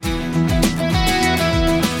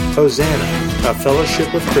Hosanna, a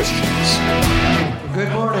fellowship with Christians.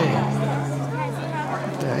 Good morning.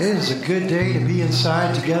 It is a good day to be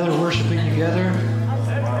inside together, worshiping together.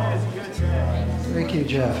 Thank you,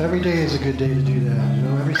 Jeff. Every day is a good day to do that. You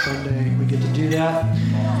know, every Sunday we get to do that.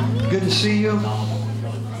 Good to see you.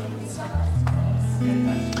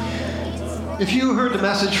 If you heard the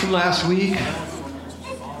message from last week,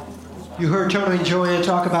 you heard Tony and Joanne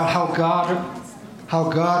talk about how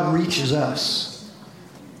God reaches us.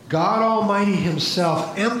 God Almighty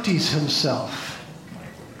Himself empties Himself.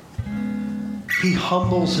 He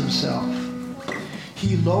humbles Himself.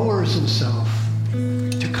 He lowers Himself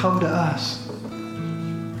to come to us,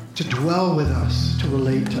 to dwell with us, to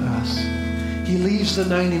relate to us. He leaves the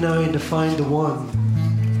 99 to find the one.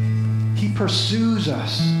 He pursues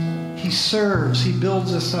us. He serves. He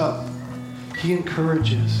builds us up. He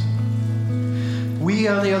encourages. We,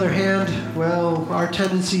 on the other hand, well, our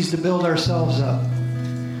tendency is to build ourselves up.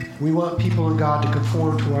 We want people in God to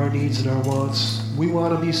conform to our needs and our wants. We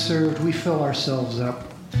want to be served. We fill ourselves up.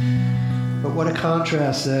 But what a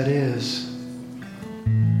contrast that is.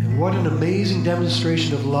 And what an amazing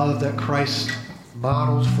demonstration of love that Christ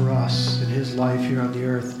modeled for us in His life here on the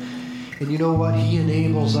earth. And you know what? He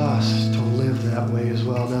enables us to live that way as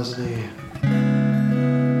well, doesn't He?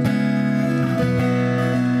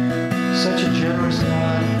 Such a generous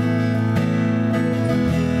God.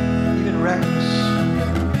 Even reckless.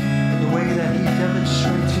 Way that He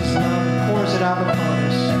demonstrates His love and pours it out upon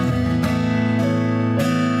us.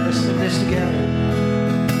 Let's sing this together.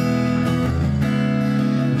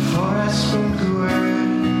 Before I spoke the word,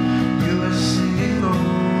 You were singing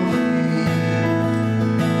over me.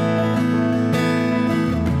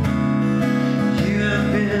 You have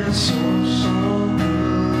been so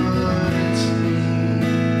good to me.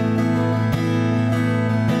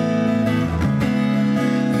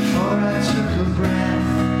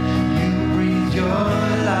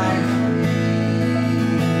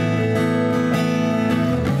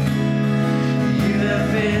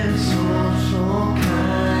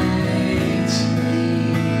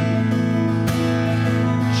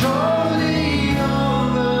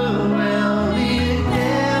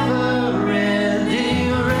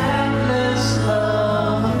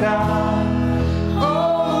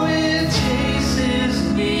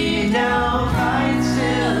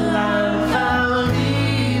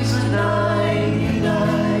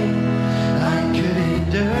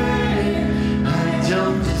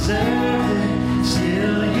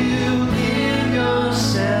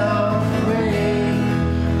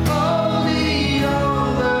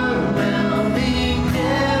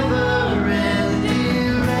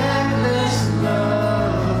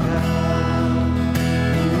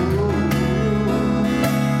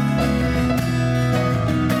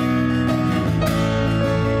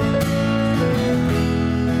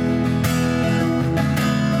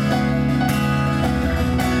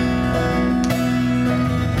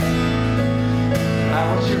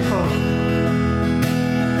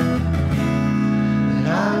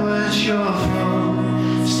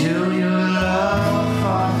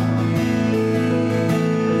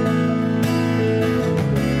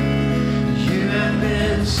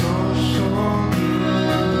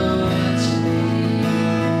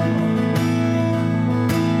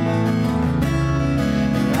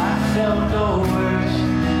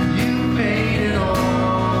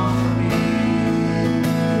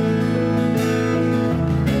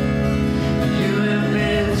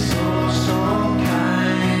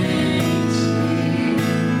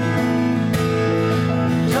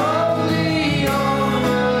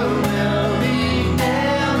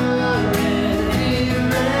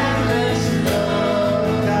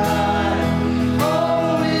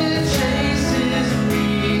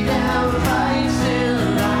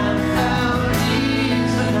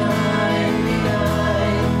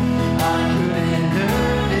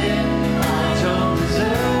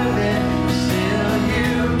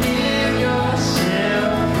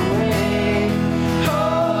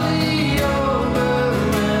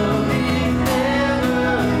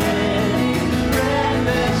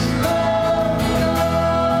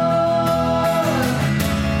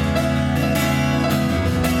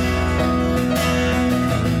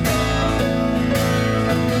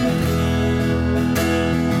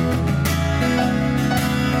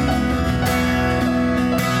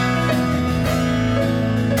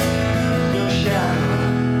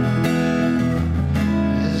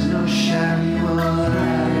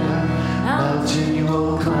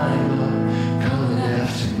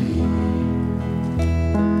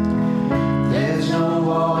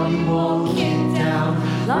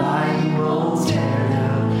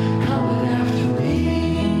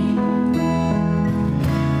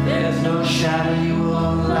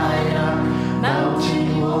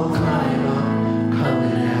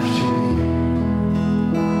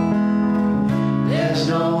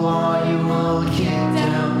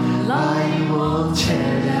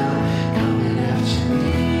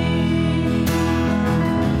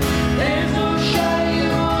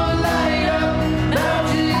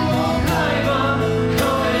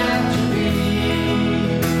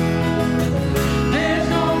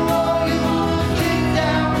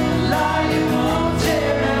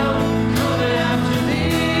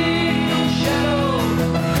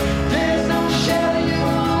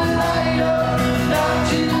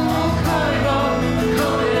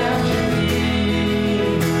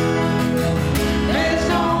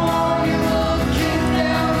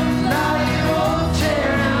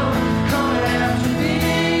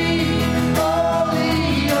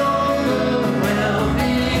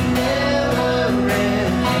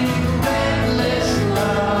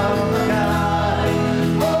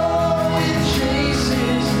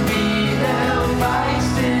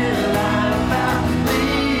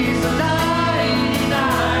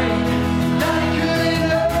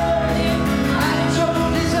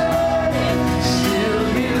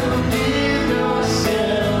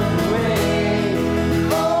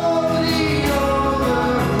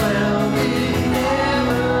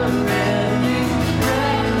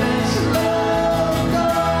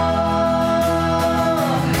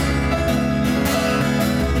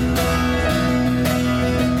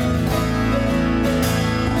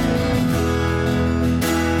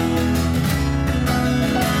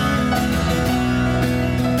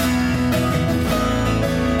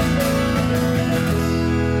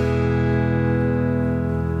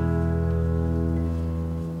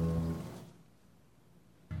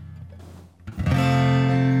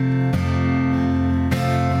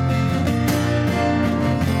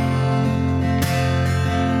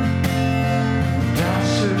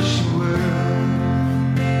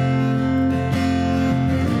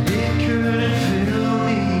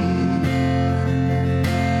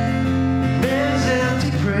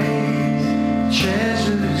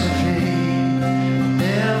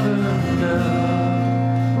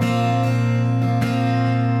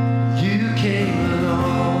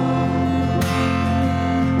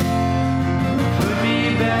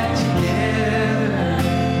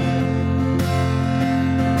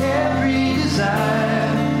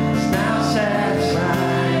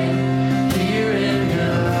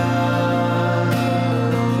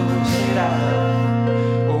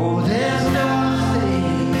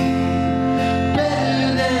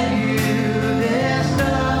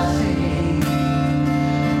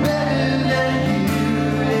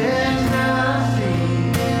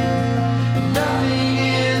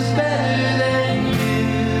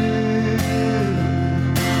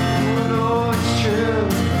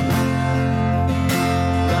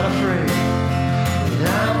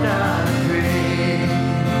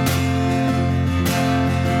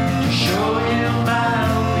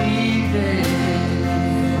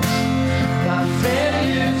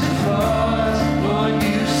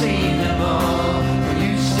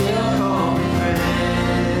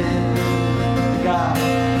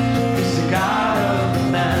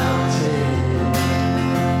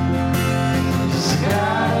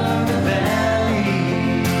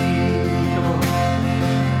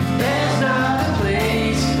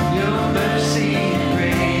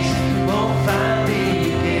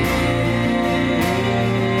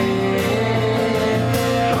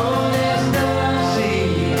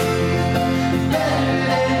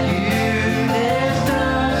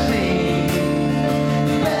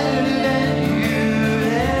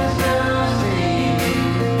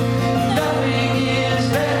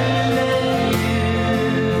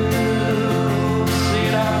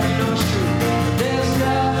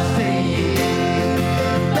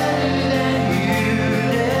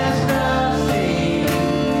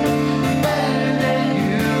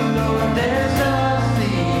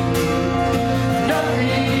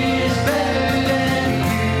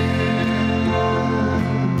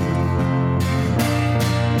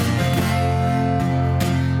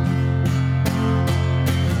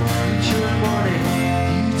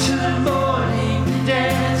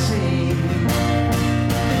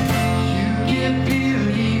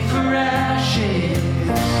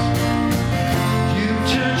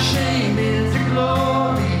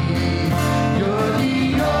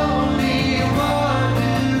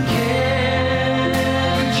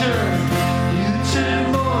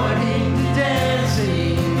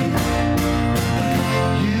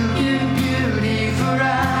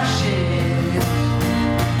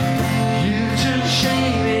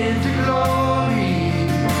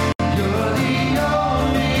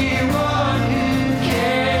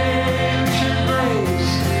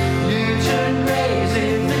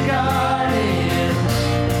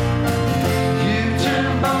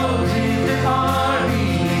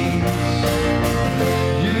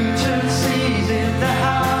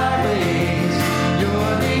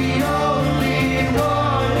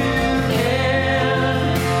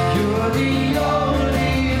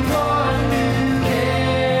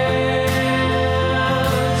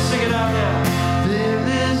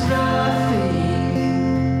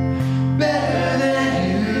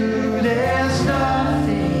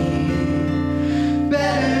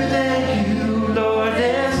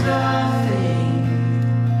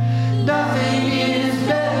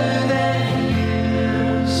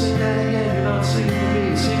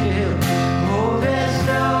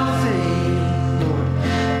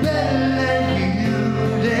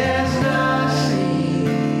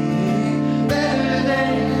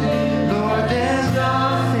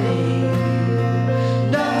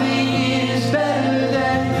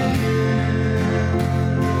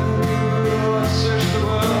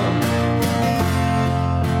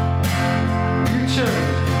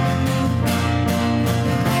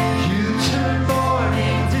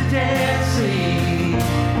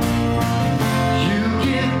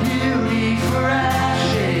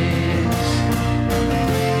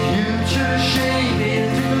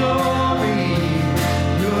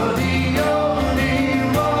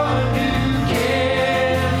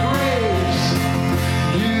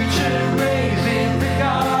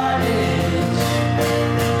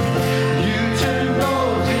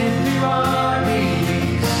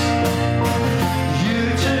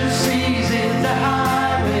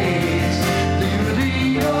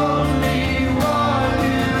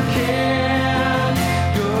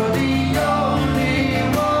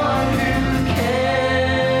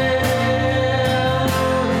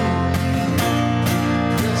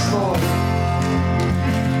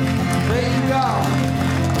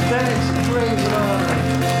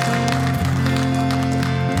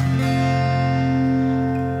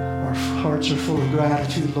 Hearts are full of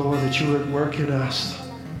gratitude, Lord, that you are at work in us.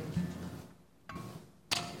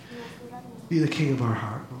 Be the King of our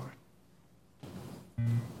heart, Lord.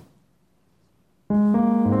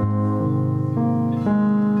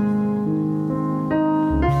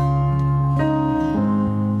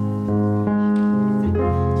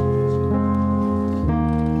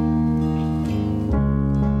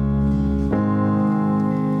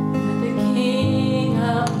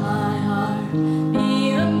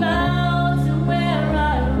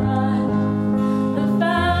 The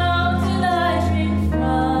fountain I drink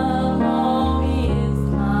from, all is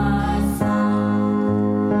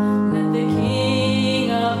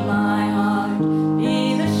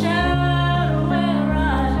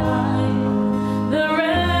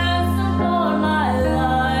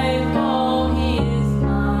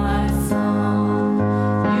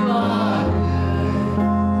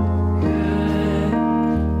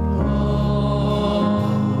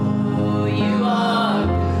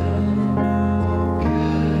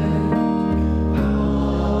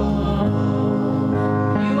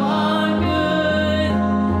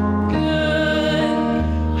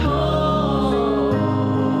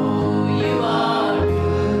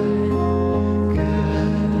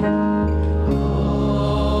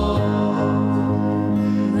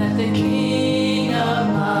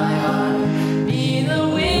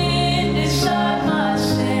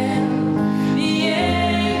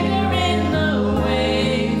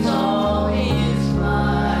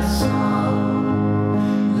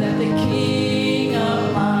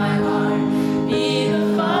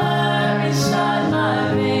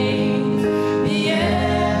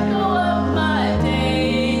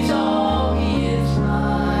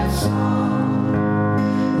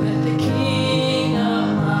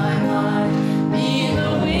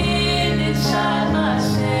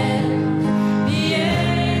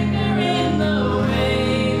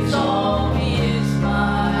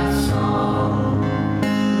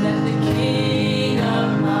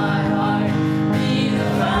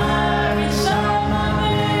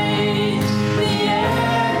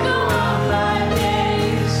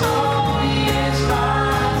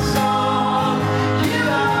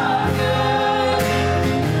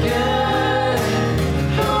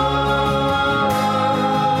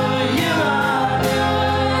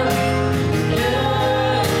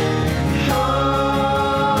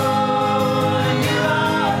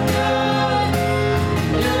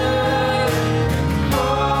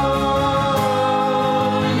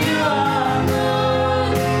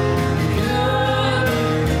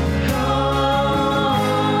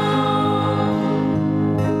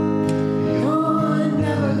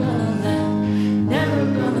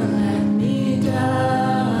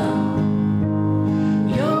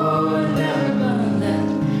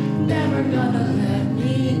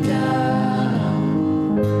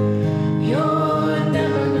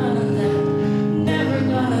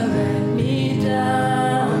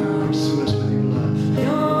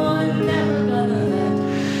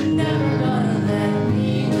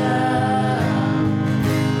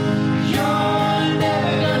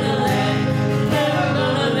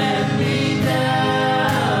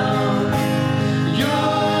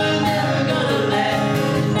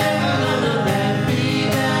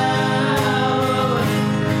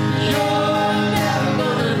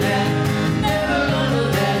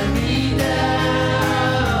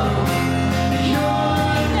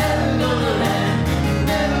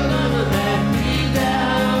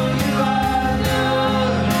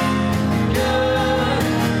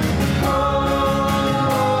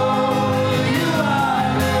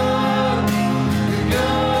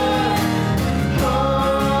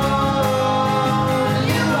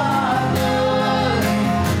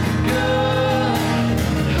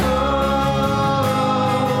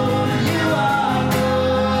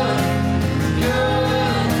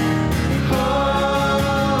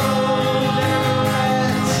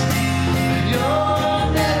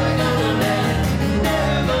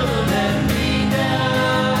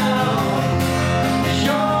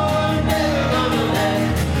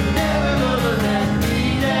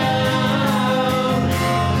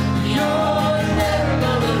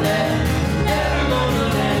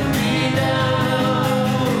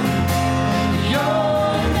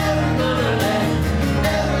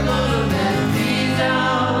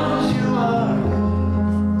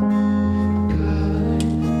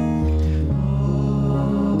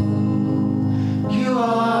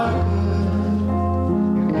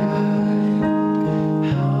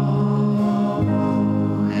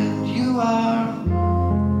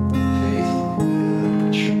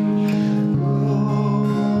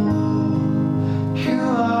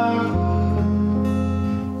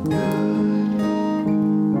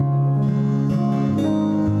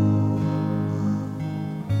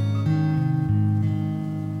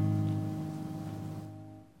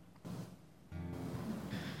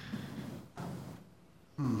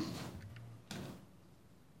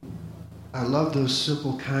love those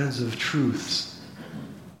simple kinds of truths.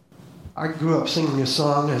 I grew up singing a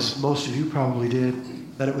song, as most of you probably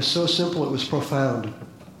did, that it was so simple it was profound.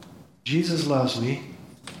 Jesus loves me.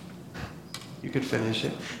 You could finish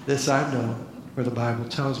it. This I know, for the Bible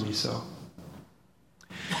tells me so.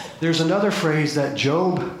 There's another phrase that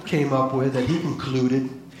Job came up with that he concluded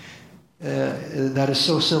that is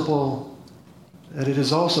so simple that it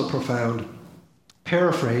is also profound.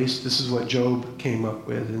 Paraphrase, this is what Job came up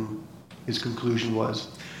with, and his conclusion was,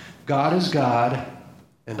 God is God,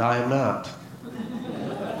 and I am not.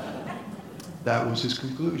 That was his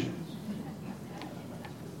conclusion.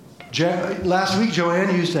 Last week,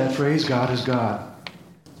 Joanne used that phrase, God is God.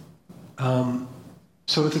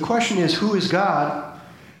 So if the question is, who is God?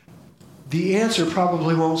 The answer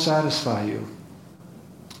probably won't satisfy you.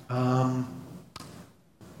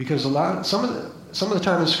 Because some of the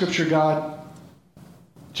time in Scripture, God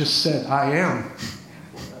just said, I am.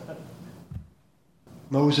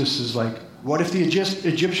 Moses is like, what if the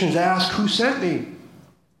Egyptians ask, who sent me?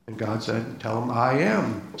 And God said, tell them, I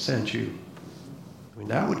am sent you. I mean,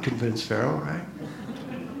 that would convince Pharaoh, right?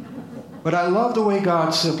 But I love the way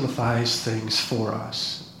God simplifies things for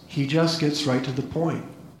us. He just gets right to the point.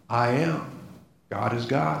 I am. God is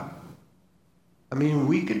God. I mean,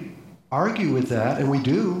 we could argue with that, and we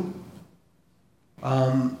do.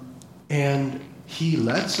 And he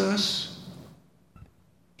lets us.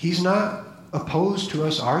 He's not opposed to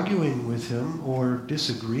us arguing with him or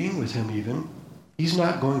disagreeing with him even. He's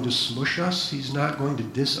not going to smush us. He's not going to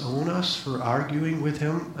disown us for arguing with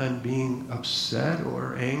him and being upset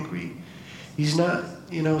or angry. He's not,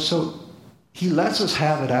 so he lets us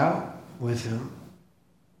have it out with him.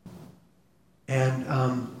 And,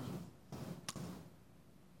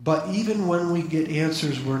 but even when we get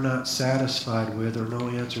answers we're not satisfied with or no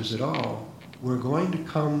answers at all, we're going to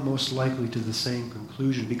come most likely to the same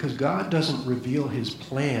conclusion because God doesn't reveal his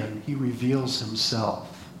plan. He reveals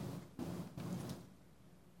himself.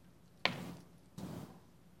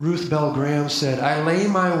 Ruth Bell Graham said, I lay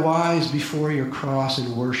my whys before your cross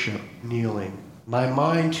in worship, kneeling, my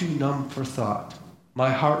mind too numb for thought, my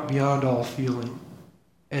heart beyond all feeling,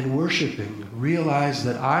 and worshiping, realize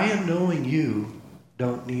that I and knowing you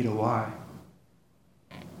don't need a why.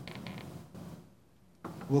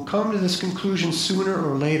 We'll come to this conclusion sooner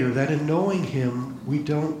or later that in knowing him, we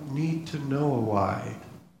don't need to know a why.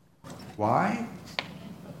 Why?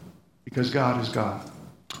 Because God is God.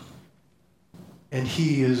 And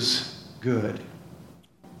he is good.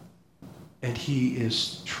 And he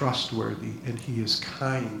is trustworthy. And he is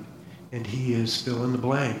kind. And he is fill in the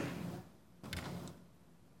blank.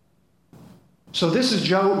 So this is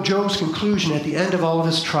Job's conclusion at the end of all of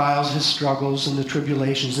his trials, his struggles, and the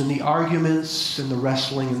tribulations, and the arguments, and the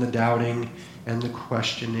wrestling, and the doubting, and the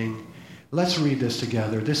questioning. Let's read this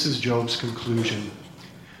together. This is Job's conclusion.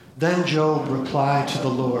 Then Job replied to the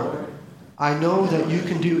Lord, I know that you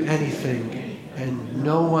can do anything, and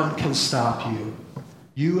no one can stop you.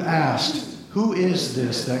 You asked, who is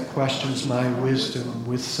this that questions my wisdom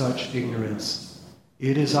with such ignorance?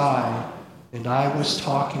 It is I. And I was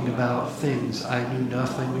talking about things I knew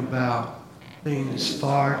nothing about, things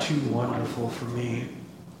far too wonderful for me.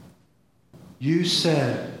 You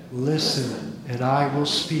said, listen, and I will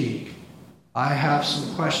speak. I have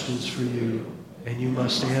some questions for you, and you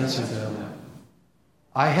must answer them.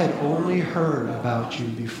 I had only heard about you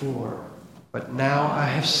before, but now I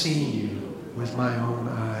have seen you with my own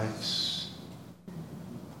eyes.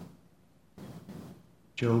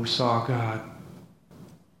 Job saw God.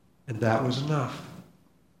 And that was enough.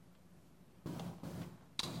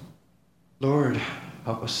 Lord,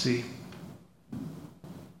 help us see.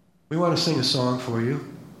 We want to sing a song for you.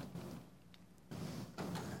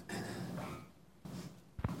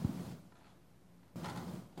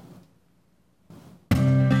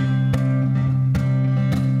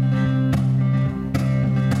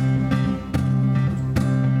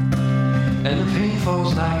 And the pain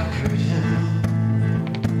falls like a curtain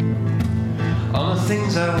on the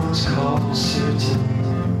things I once called certain.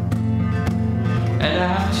 And I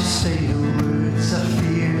have to say the words I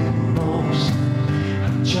fear the most. I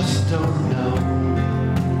just don't know.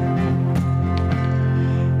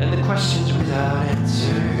 And the questions without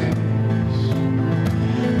answers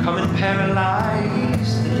come and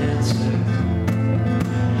paralyze the dancer.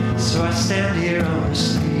 So I stand here on the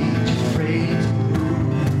stage, afraid to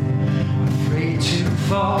move, afraid to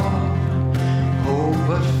fall. Oh,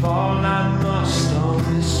 but fall I must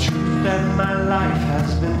on this truth that my life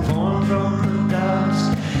has been born from the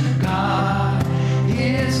dust. God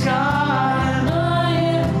is God and I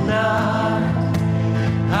am not.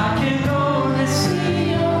 I can only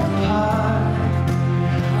see a part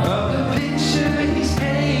of the picture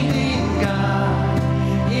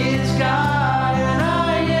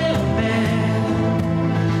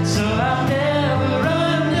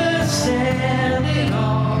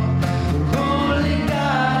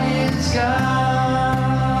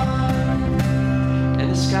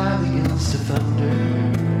thunder,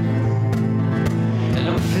 and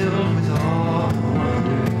I'm filled with awe and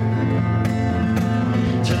wonder,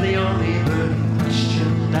 till the only burning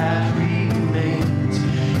question that remains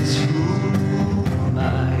is who am I?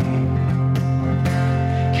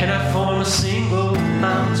 Can I form a single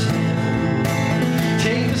mountain?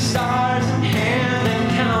 Take the stars in hand and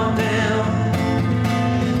count them.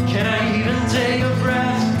 Can I even take a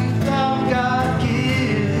breath without God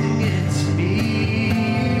giving it to me?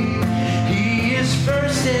 He is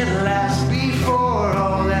first and last before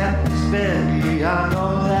all that is been beyond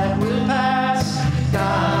all that will pass.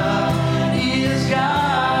 God is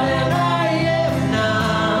God and I am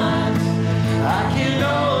not. I can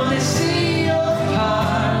only see a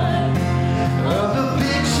part of the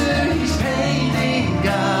picture he's painting.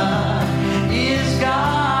 God is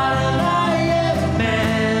God and I am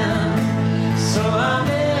man, so I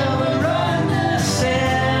never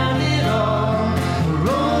understand it all, for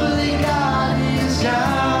only God is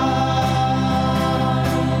God.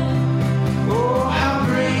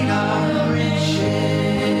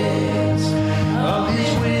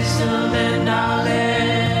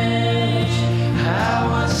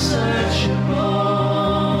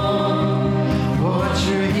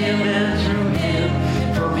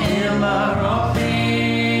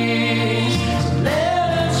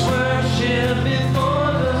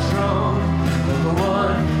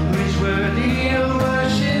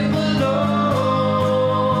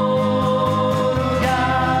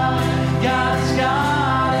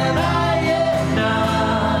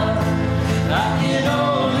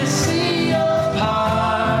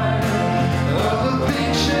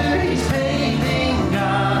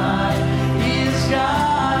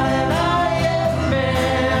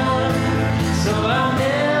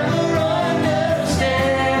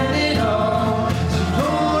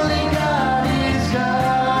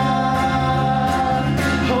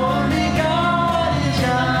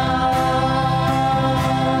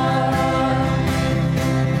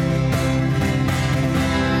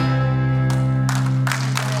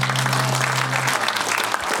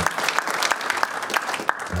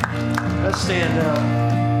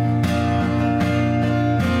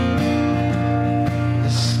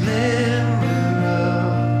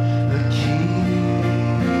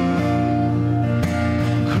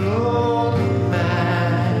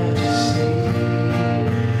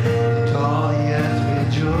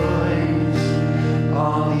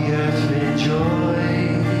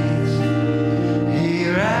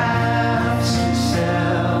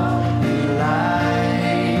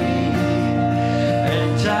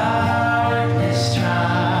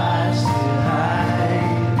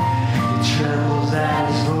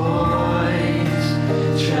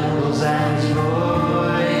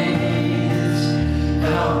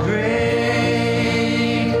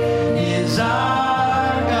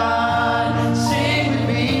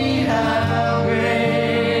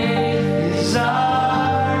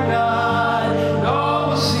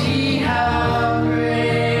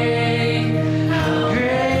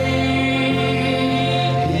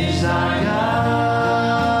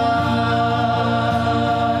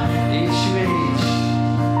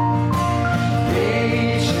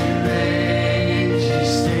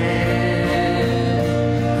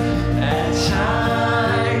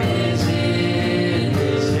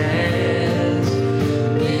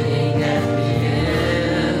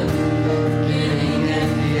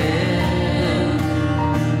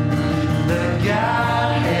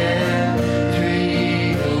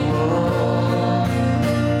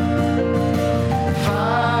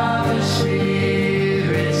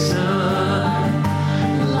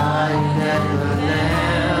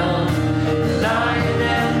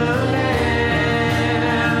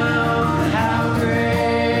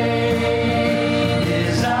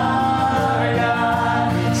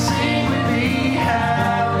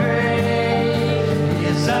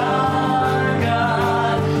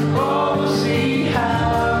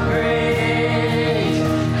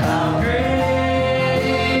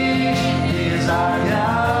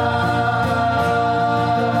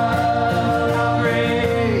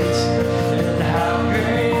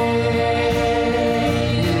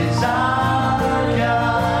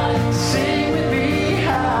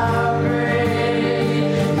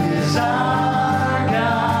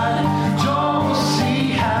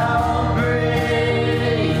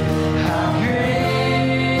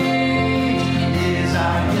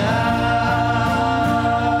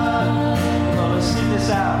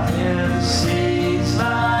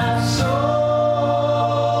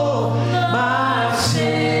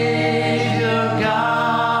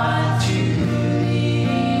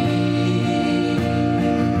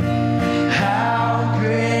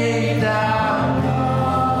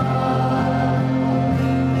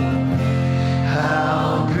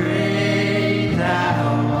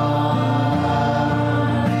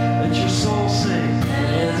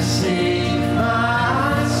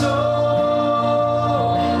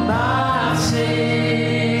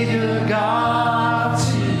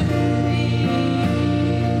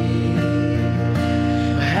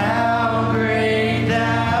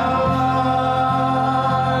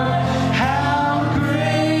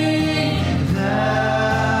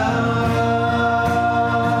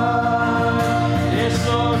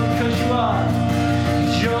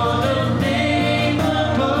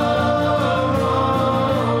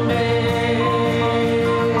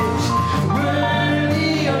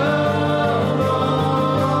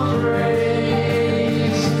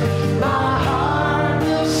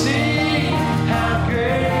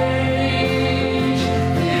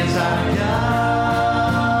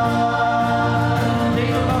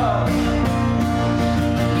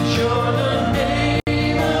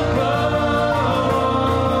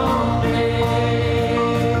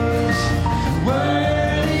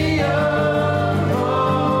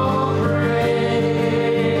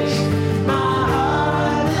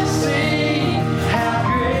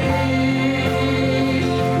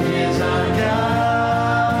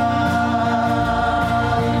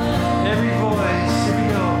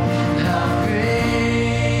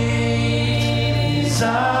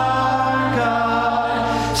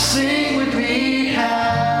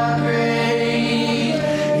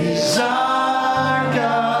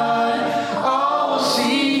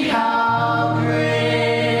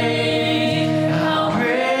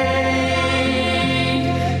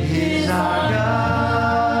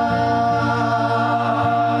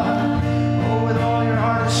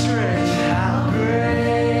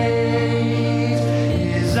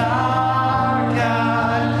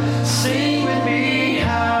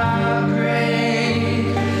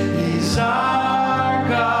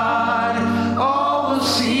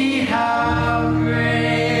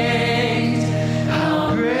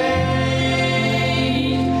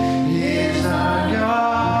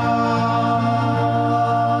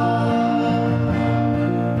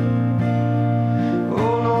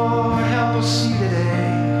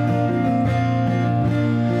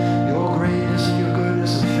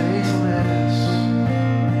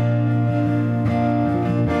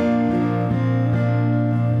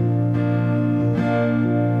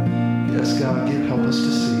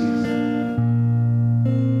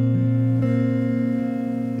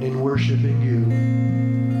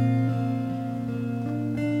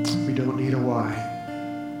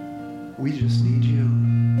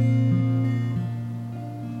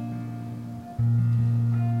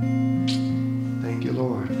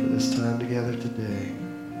 today.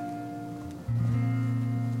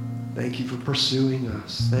 Thank you for pursuing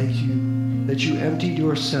us. Thank you that you emptied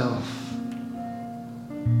yourself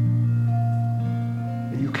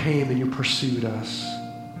and you came and you pursued us.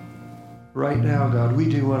 Right now, God, we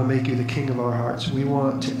do want to make you the king of our hearts. We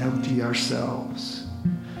want to empty ourselves.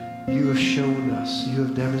 You have shown us. You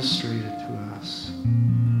have demonstrated to us.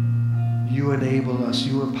 You enable us.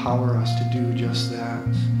 You empower us to do just that.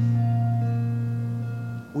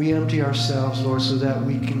 We empty ourselves, Lord, so that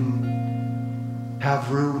we can have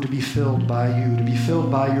room to be filled by you, to be filled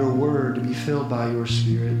by your word, to be filled by your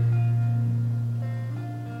Spirit.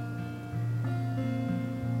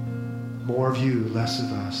 More of you, less of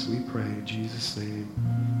us, we pray in Jesus' name.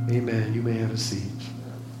 Amen. You may have a seat.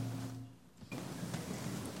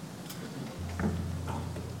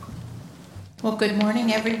 Well, good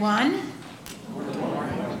morning, everyone. Good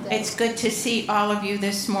morning. It's good to see all of you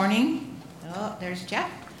this morning. Oh, there's Jeff.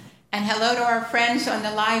 And hello to our friends on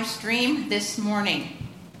the live stream this morning.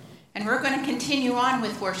 And we're going to continue on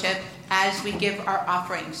with worship as we give our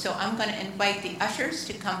offering. So I'm going to invite the ushers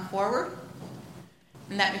to come forward.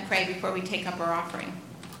 And let me pray before we take up our offering.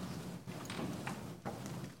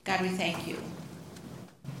 God, we thank you.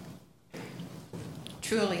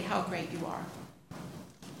 Truly, how great you are.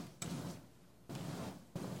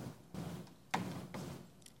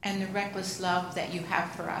 And the reckless love that you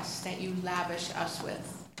have for us, that you lavish us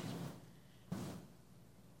with,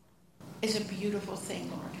 is a beautiful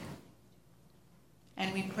thing, Lord.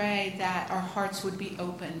 And we pray that our hearts would be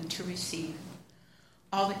open to receive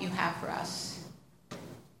all that you have for us.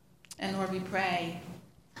 And Lord, we pray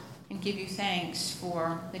and give you thanks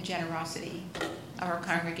for the generosity of our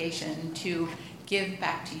congregation to give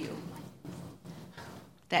back to you,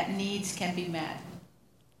 that needs can be met,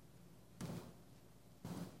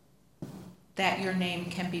 that your name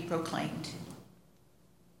can be proclaimed.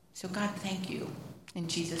 So God, thank you. In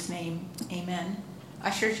Jesus' name, amen.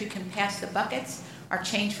 Ushers, you can pass the buckets. Our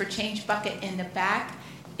Change for Change bucket in the back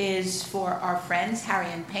is for our friends, Harry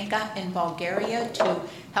and Penka in Bulgaria, to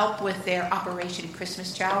help with their Operation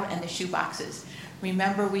Christmas Child and the shoe boxes.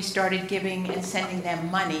 Remember, we started giving and sending them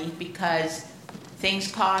money because things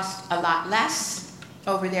cost a lot less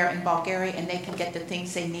over there in Bulgaria, and they can get the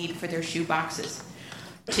things they need for their shoe boxes.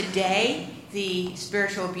 Today, the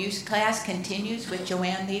spiritual abuse class continues with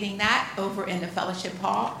Joanne leading that over in the fellowship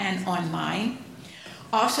hall and online.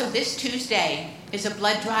 Also, this Tuesday is a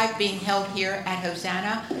blood drive being held here at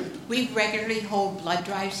Hosanna. We regularly hold blood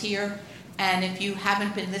drives here, and if you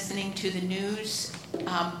haven't been listening to the news,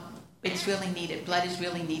 it's really needed. Blood is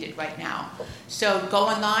really needed right now. So go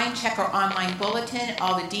online, check our online bulletin,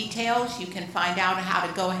 all the details. You can find out how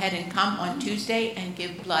to go ahead and come on Tuesday and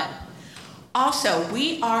give blood. Also,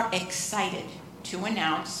 we are excited to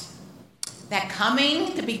announce that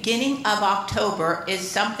coming the beginning of October is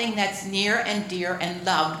something that's near and dear and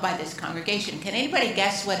loved by this congregation. Can anybody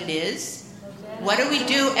guess what it is? What do we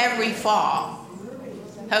do every fall?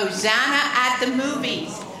 Hosanna at the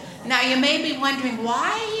movies. Now, you may be wondering,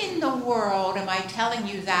 why in the world am I telling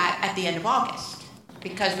you that at the end of August?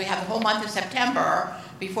 Because we have the whole month of September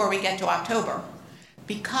before we get to October.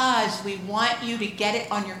 Because we want you to get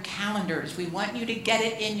it on your calendars. We want you to get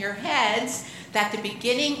it in your heads that the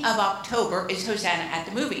beginning of October is Hosanna at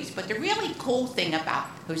the movies. But the really cool thing about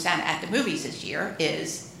Hosanna at the movies this year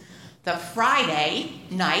is the Friday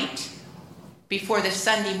night before the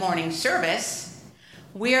Sunday morning service,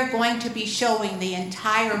 we're going to be showing the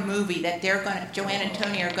entire movie that Joanne and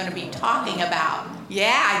Tony are going to be talking about.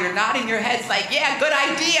 Yeah, you're nodding your heads like, yeah, good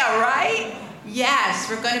idea, right? Yes,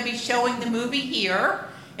 we're going to be showing the movie here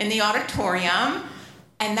in the auditorium.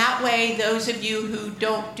 And that way, those of you who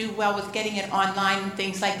don't do well with getting it online and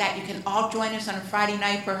things like that, you can all join us on a Friday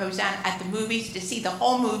night for Hosanna at the movies to see the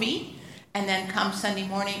whole movie. And then come Sunday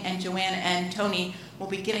morning, and Joanna and Tony will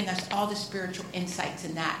be giving us all the spiritual insights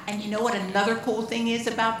in that. And you know what another cool thing is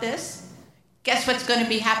about this? Guess what's going to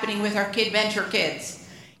be happening with our Kid Venture kids?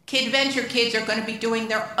 Kid Venture kids are going to be doing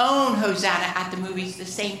their own Hosanna at the movies the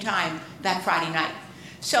same time that Friday night.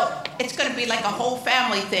 So it's going to be like a whole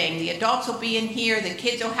family thing. The adults will be in here. The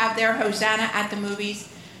kids will have their Hosanna at the movies.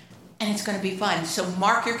 And it's going to be fun. So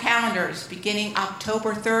mark your calendars. Beginning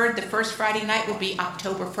October 3rd, the first Friday night will be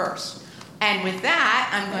October 1st. And with that,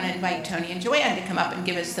 I'm going to invite Tony and Joanne to come up and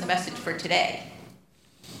give us the message for today.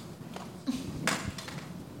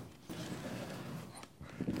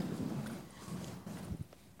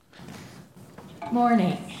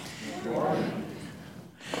 Morning.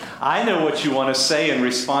 I know what you want to say in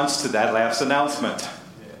response to that last announcement.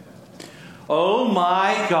 Oh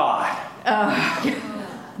my God.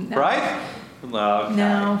 No. Right? No.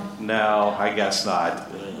 No. No, I guess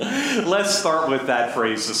not. Let's start with that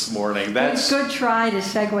phrase this morning. That's good try to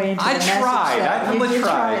segue into the message. I really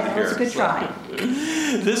tried. It was a good try.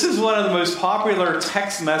 This is one of the most popular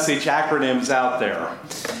text message acronyms out there.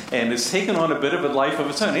 And it's taken on a bit of a life of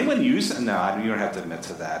its own. Anyone use it? No, you don't have to admit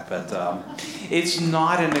to that. But it's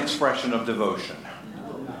not an expression of devotion.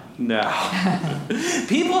 No.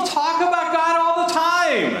 People talk about God all the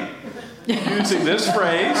time using this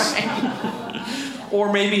phrase.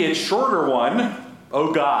 Or maybe a shorter one,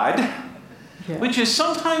 oh God, which is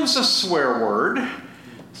sometimes a swear word,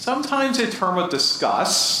 sometimes a term of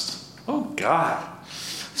disgust, oh God,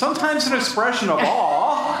 sometimes an expression of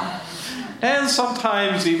awe, and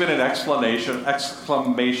sometimes even an exclamation,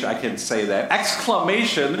 I can say that,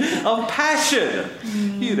 exclamation of passion.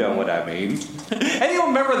 You know what I mean. Anyone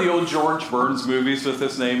remember the old George Burns movies with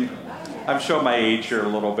this name? I'm showing my age here a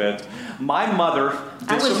little bit. My mother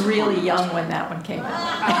I was really young when that one came out.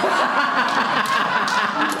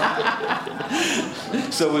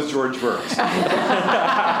 So was George Burns.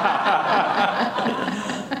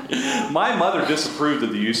 My mother disapproved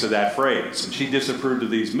of the use of that phrase, and she disapproved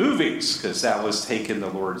of these movies because that was taking the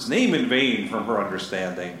Lord's name in vain from her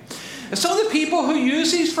understanding. And so the people who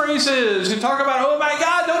use these phrases, who talk about, oh my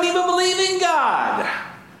God, don't even believe in God.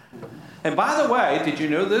 And by the way, did you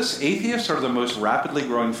know this? Atheists are the most rapidly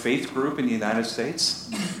growing faith group in the United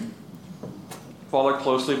States. Followed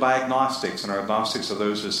closely by agnostics, and our agnostics are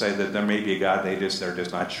those who say that there may be a God, they're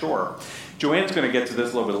just not sure. Joanne's going to get to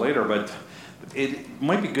this a little bit later, but it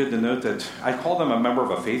might be good to note that I call them a member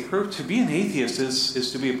of a faith group. To be an atheist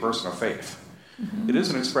is to be a person of faith. Mm-hmm. It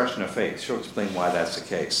is an expression of faith. She'll explain why that's the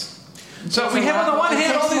case. So we have on the one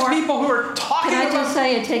hand all these people who are talking about... Can I just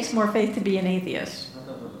say it takes more faith to be an atheist?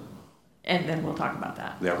 And then we'll talk about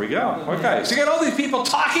that. There we go. Okay. So you got all these people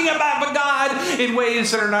talking about God in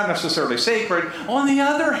ways that are not necessarily sacred. On the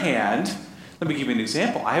other hand, let me give you an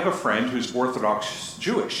example. I have a friend who's Orthodox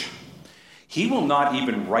Jewish. He will not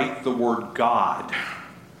even write the word God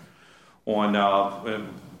on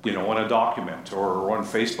a document or on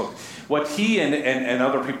Facebook. What he and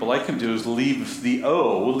other people like him do is leave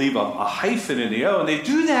a hyphen in the O, and they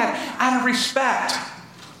do that out of respect.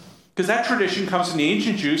 Because that tradition comes from the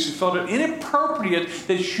ancient Jews who felt it inappropriate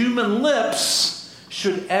that human lips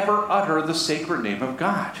should ever utter the sacred name of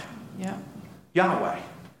God. Yeah. Yahweh.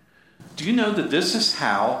 Do you know that this is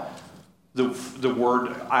how the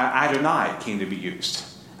word Adonai came to be used?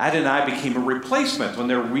 Adonai became a replacement. When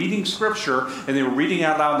they were reading scripture and they were reading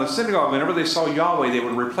out loud in the synagogue, whenever they saw Yahweh, they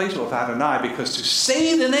would replace it with Adonai, because to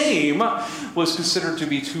say the name was considered to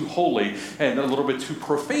be too holy and a little bit too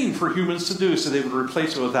profane for humans to do, so they would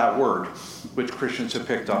replace it with that word, which Christians have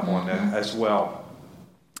picked up on as well.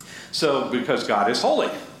 So, because God is holy,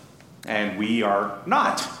 and we are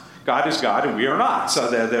not. God is God, and we are not. So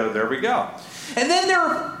there we go. And then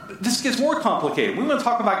this gets more complicated. We want to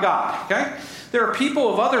talk about God, okay? There are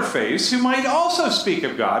people of other faiths who might also speak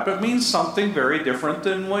of God, but mean something very different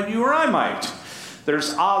than what you or I might.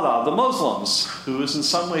 There's Allah, the Muslims, who is in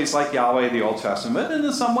some ways like Yahweh, the Old Testament, and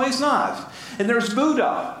in some ways not. And there's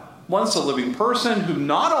Buddha, once a living person who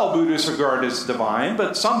not all Buddhists regard as divine,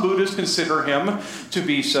 but some Buddhists consider him to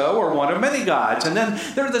be so, or one of many gods. And then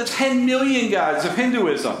there are the 10 million gods of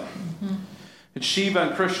Hinduism. And Shiva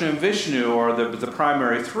and Krishna and Vishnu are the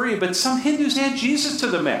primary three, but some Hindus add Jesus to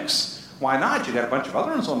the mix. Why not? You got a bunch of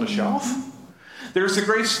other ones on the shelf. There's the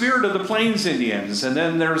great spirit of the Plains Indians, and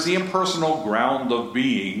then there's the impersonal ground of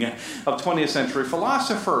being of 20th century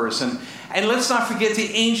philosophers. And let's not forget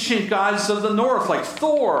the ancient gods of the north, like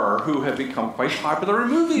Thor, who have become quite popular in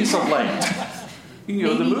movies of late. You can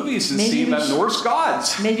go to the movies and see about Norse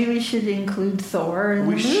gods. Maybe we should include Thor in the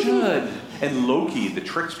movie. We should. And Loki, the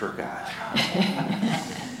trickster god.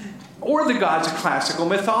 Or the gods of classical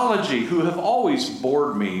mythology, who have always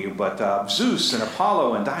bored me, but Zeus and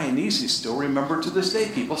Apollo and Dionysus still remembered to this day.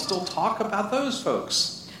 People still talk about those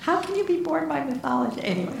folks. How can you be bored by mythology?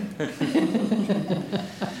 Anyway.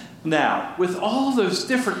 Now, with all those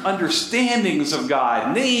different understandings of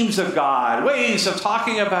God, names of God, ways of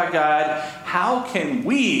talking about God, how can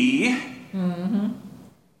we,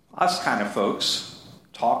 us kind of folks,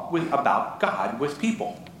 talk about God with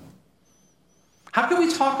people? How can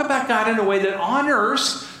we talk about God in a way that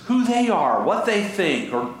honors who they are, what they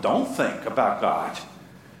think or don't think about God,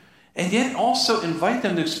 and yet also invite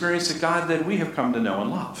them to experience the God that we have come to know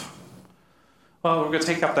and love? Well, we're going to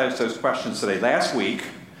take up those questions today. Last week,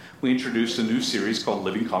 we introduced a new series called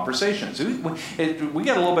Living Conversations. We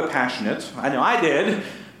got a little bit passionate, I know I did,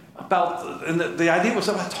 and the idea was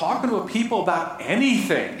about talking to people about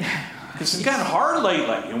anything. Because it's gotten hard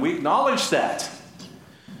lately, and we acknowledge that.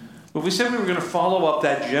 But we said we were going to follow up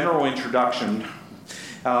that general introduction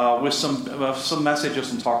with some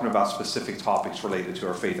messages and talking about specific topics related to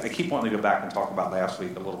our faith. I keep wanting to go back and talk about last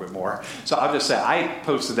week a little bit more. So I'll just say I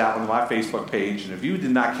posted that one on my Facebook page, and if you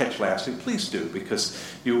did not catch last week, please do, because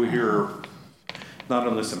you will hear not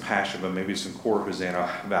only some passion, but maybe some core Hosanna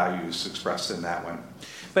values expressed in that one.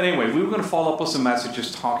 But anyway, we were going to follow up with some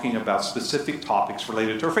messages talking about specific topics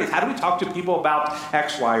related to our faith. How do we talk to people about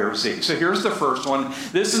X, Y, or Z? So here's the first one.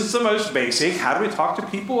 This is the most basic. How do we talk to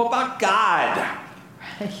people about God?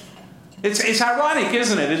 Right. It's ironic,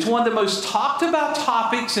 isn't it? It's one of the most talked about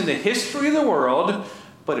topics in the history of the world,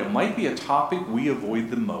 but it might be a topic we avoid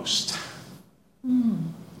the most.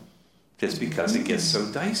 Just because it gets so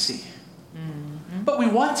dicey. But we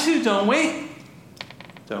want to, don't we?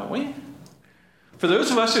 Don't we? For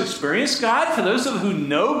those of us who experience God, for those of us who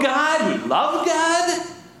know God, who love God,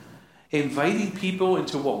 inviting people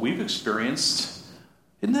into what we've experienced,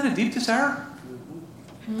 isn't that a deep desire?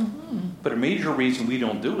 But a major reason we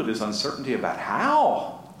don't do it is uncertainty about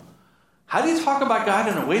how. How do you talk about God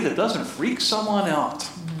in a way that doesn't freak someone out?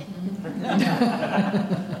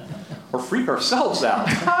 Or freak ourselves out?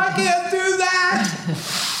 I can't do that!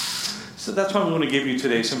 So that's why I'm going to give you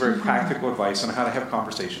today some very practical advice on how to have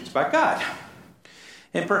conversations about God.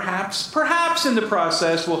 And perhaps in the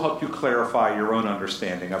process, we'll help you clarify your own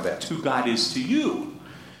understanding of that, who God is to you,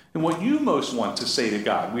 and what you most want to say to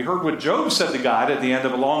God. We heard what Job said to God at the end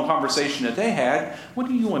of a long conversation that they had. What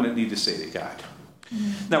do you want to need to say to God?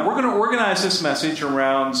 Now, we're going to organize this message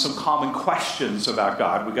around some common questions about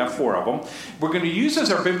God. We've got 4 of them. We're going to use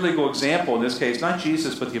as our biblical example, in this case, not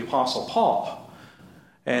Jesus, but the Apostle Paul,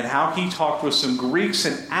 and how he talked with some Greeks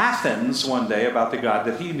in Athens one day about the God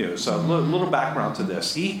that he knew. So a little background to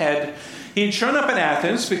this. He had shown up in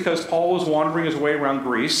Athens because Paul was wandering his way around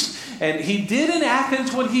Greece, and he did in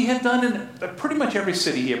Athens what he had done in pretty much every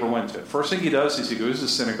city he ever went to. First thing he does is he goes to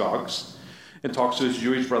synagogues and talks to his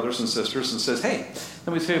Jewish brothers and sisters and says, hey,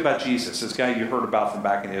 let me tell you about Jesus, this guy you heard about from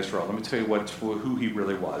back in Israel. Let me tell you who he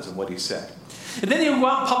really was and what he said. And then he would go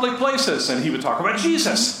out in public places and he would talk about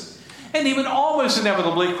Jesus. And he would always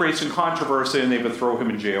inevitably create some controversy, and they would throw him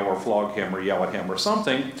in jail or flog him or yell at him or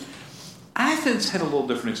something. Athens had a little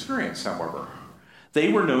different experience, however.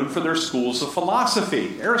 They were known for their schools of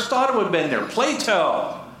philosophy. Aristotle had been there,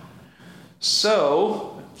 Plato.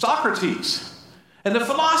 So, Socrates. And the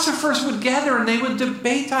philosophers would gather and they would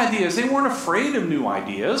debate ideas. They weren't afraid of new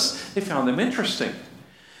ideas. They found them interesting.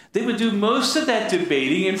 They would do most of that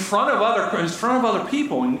debating in front of other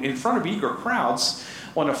people, in front of eager crowds,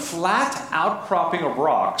 on a flat outcropping of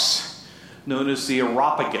rocks known as the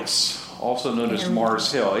Areopagus, also known as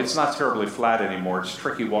Mars Hill. It's not terribly flat anymore. It's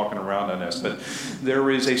tricky walking around on this, but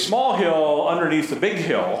there is a small hill underneath the big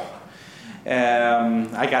hill.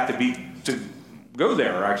 I got to go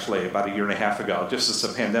there, actually, about 1.5 years ago, just as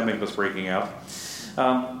the pandemic was breaking out.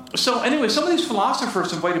 So anyway, some of these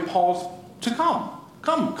philosophers invited Paul to come.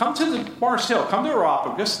 Come to the Mars Hill, come to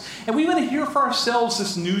Areopagus, and we want to hear for ourselves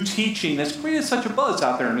this new teaching that's created such a buzz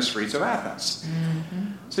out there in the streets of Athens.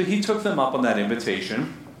 So he took them up on that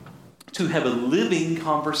invitation to have a living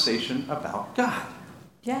conversation about God.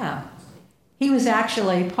 Yeah.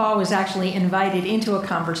 Paul was actually invited into a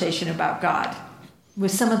conversation about God with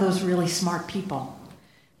some of those really smart people,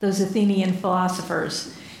 those Athenian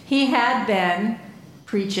philosophers. He had been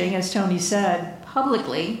preaching, as Tony said,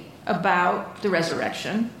 publicly about the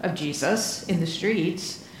resurrection of Jesus in the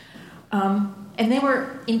streets, and they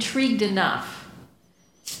were intrigued enough.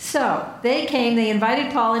 So they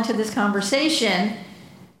invited Paul into this conversation,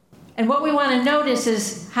 and what we want to notice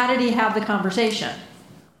is, how did he have the conversation?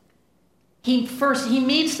 He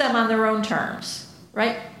meets them on their own terms,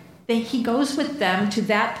 right? He goes with them to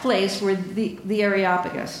that place where the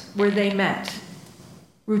Areopagus, where they met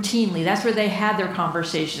routinely. That's where they had their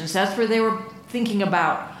conversations. That's where they were thinking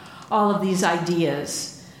about all of these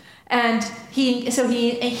ideas. And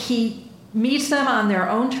he meets them on their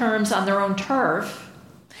own terms, on their own turf,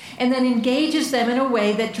 and then engages them in a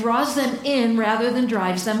way that draws them in rather than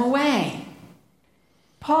drives them away.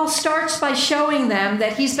 Paul starts by showing them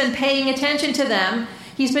that he's been paying attention to them.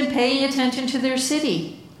 He's been paying attention to their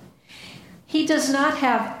city. He does not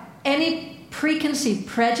have any preconceived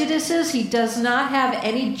prejudices. He does not have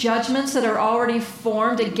any judgments that are already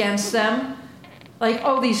formed against them. Like,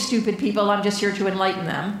 oh, these stupid people, I'm just here to enlighten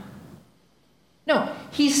them. No,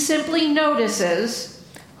 he simply notices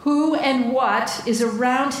who and what is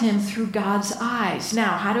around him through God's eyes.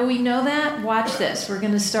 Now, how do we know that? Watch this. We're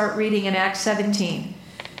going to start reading in Acts 17,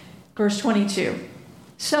 verse 22.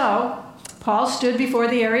 So, Paul stood before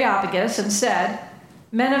the Areopagus and said,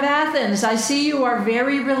 "Men of Athens, I see you are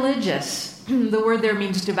very religious." The word there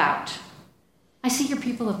means devout. I see you're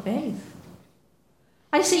people of faith.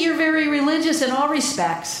 I see you're very religious in all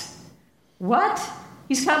respects. What?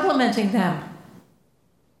 He's complimenting them.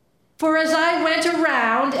 For as I went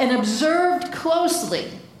around and observed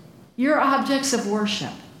closely your objects of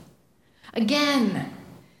worship. Again,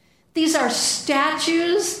 these are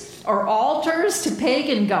statues or altars to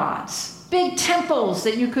pagan gods. Big temples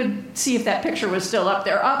that you could see if that picture was still up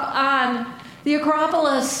there, up on the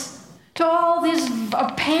Acropolis, to all this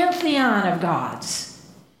a pantheon of gods.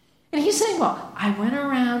 And he's saying, well, I went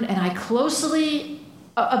around and I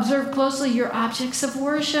observed closely your objects of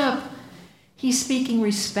worship. He's speaking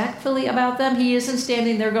respectfully about them. He isn't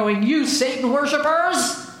standing there going, you Satan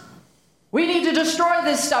worshipers, we need to destroy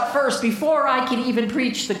this stuff first before I can even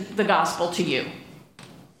preach the gospel to you.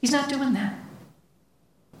 He's not doing that.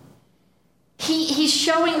 He's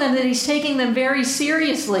showing them that he's taking them very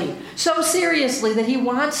seriously, so seriously that he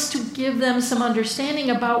wants to give them some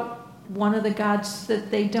understanding about one of the gods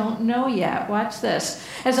that they don't know yet. Watch this.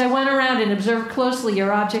 As I went around and observed closely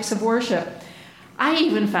your objects of worship, I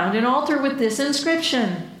even found an altar with this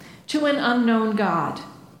inscription, to an unknown God.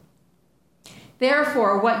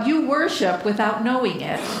 Therefore, what you worship without knowing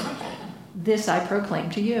it, this I proclaim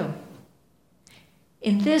to you.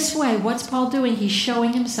 In this way, what's Paul doing? He's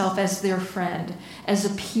showing himself as their friend, as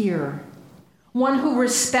a peer, one who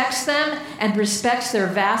respects them and respects their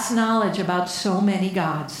vast knowledge about so many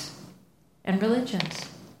gods and religions.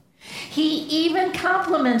 He even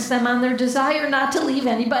compliments them on their desire not to leave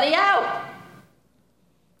anybody out.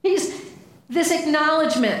 He's this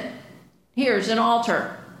acknowledgement. Here's an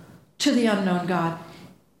altar to the unknown God.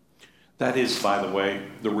 That is, by the way,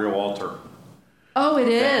 the real altar. Oh, it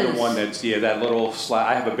is. The one that's, that little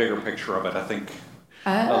slide. I have a bigger picture of it, I think,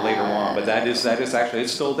 later on. But that is actually,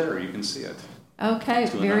 it's still there. You can see it. Okay,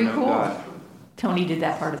 very cool. God. Tony did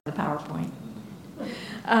that part of the PowerPoint.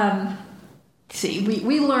 See,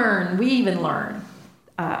 we even learn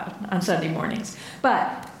on Sunday mornings.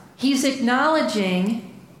 But he's acknowledging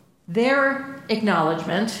their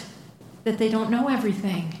acknowledgement that they don't know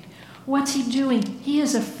everything. What's he doing? He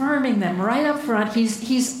is affirming them right up front.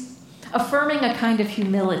 He's affirming a kind of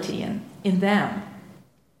humility in them.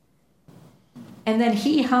 And then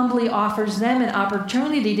he humbly offers them an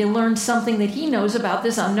opportunity to learn something that he knows about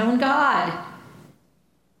this unknown God.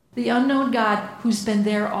 The unknown God who's been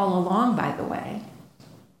there all along, by the way,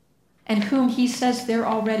 and whom he says they're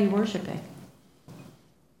already worshiping.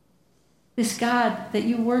 This God that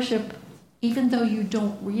you worship, even though you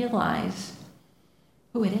don't realize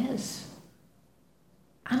who it is.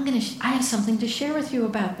 I have something to share with you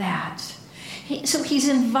about that. So he's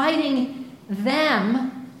inviting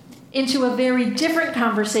them into a very different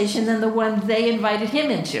conversation than the one they invited him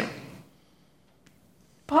into.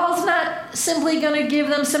 Paul's not simply going to give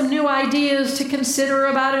them some new ideas to consider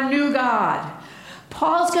about a new God.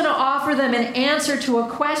 Paul's going to offer them an answer to a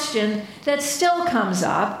question that still comes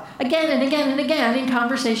up again and again and again in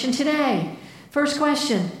conversation today. First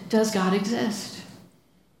question, does God exist?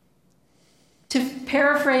 To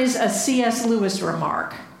paraphrase a C.S. Lewis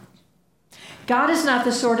remark, God is not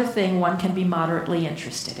the sort of thing one can be moderately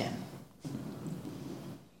interested in.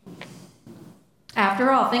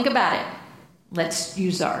 After all, think about it. Let's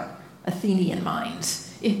use our Athenian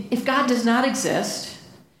minds. If God does not exist,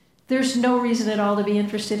 there's no reason at all to be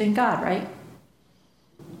interested in God, right?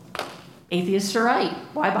 Atheists are right.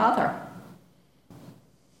 Why bother?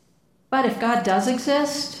 But if God does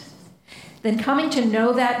exist, then coming to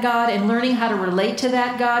know that God and learning how to relate to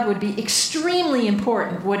that God would be extremely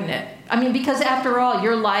important, wouldn't it? I mean, because after all,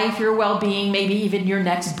 your life, your well-being, maybe even your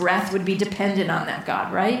next breath would be dependent on that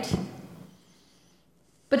God, right?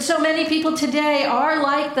 But so many people today are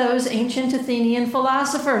like those ancient Athenian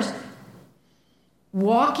philosophers,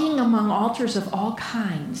 walking among altars of all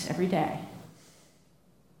kinds every day,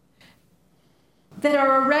 that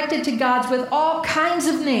are erected to gods with all kinds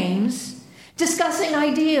of names, discussing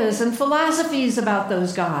ideas and philosophies about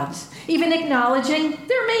those gods, even acknowledging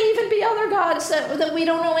there may even be other gods that we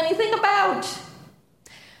don't know anything about.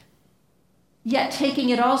 Yet taking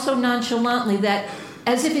it also nonchalantly, that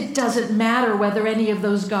as if it doesn't matter whether any of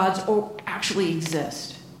those gods actually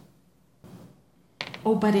exist.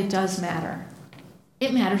 Oh, but it does matter.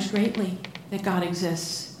 It matters greatly that God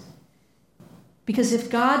exists. Because if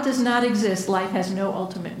God does not exist, life has no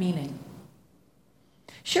ultimate meaning.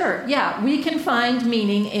 Sure, yeah, we can find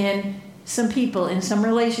meaning in some people, in some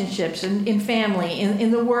relationships, in family, in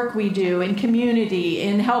the work we do, in community,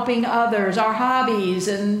 in helping others, our hobbies,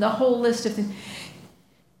 and the whole list of things.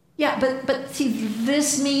 Yeah, but see,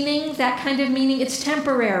 this meaning, that kind of meaning, it's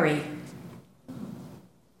temporary.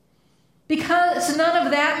 Because none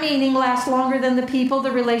of that meaning lasts longer than the people,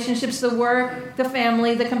 the relationships, the work, the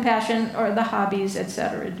family, the compassion, or the hobbies,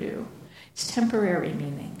 etc. do. It's temporary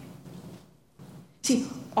meaning. See,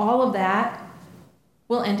 all of that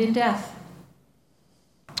will end in death.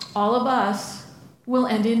 All of us will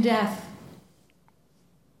end in death.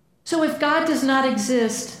 So if God does not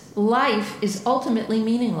exist, life is ultimately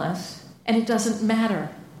meaningless, and it doesn't matter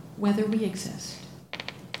whether we exist.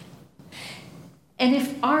 And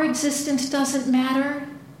if our existence doesn't matter,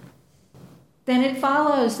 then it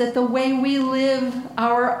follows that the way we live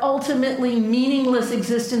our ultimately meaningless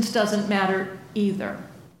existence doesn't matter either,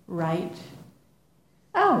 right?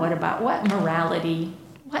 Oh, what morality?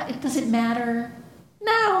 Does it matter?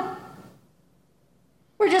 No.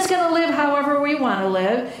 We're just going to live however we want to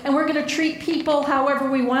live, and we're going to treat people however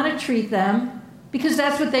we want to treat them, because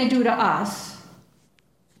that's what they do to us.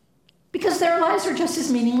 Because their lives are just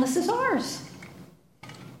as meaningless as ours.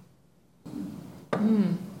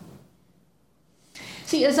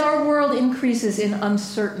 See, as our world increases in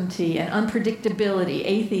uncertainty and unpredictability,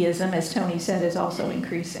 atheism, as Tony said, is also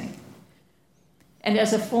increasing. And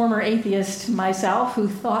as a former atheist myself who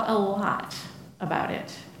thought a lot about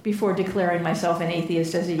it before declaring myself an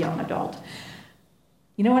atheist as a young adult,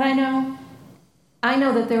 you know what I know? I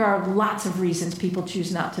know that there are lots of reasons people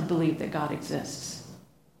choose not to believe that God exists.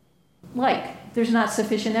 Like, there's not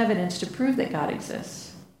sufficient evidence to prove that God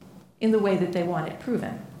exists in the way that they want it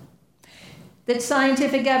proven. That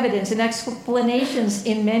scientific evidence and explanations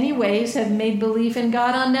in many ways have made belief in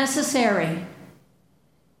God unnecessary.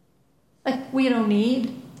 Like, we don't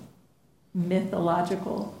need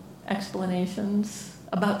mythological explanations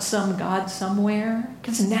about some God somewhere,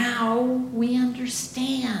 because now we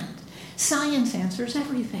understand. Science answers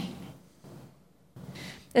everything.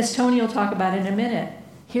 As Tony will talk about in a minute,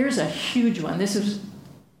 here's a huge one. This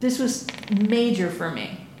was major for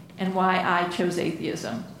me, and why I chose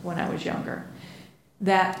atheism when I was younger.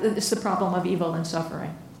 That it's the problem of evil and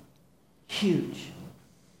suffering. Huge.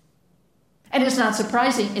 And it's not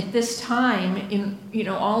surprising at this time in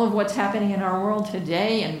all of what's happening in our world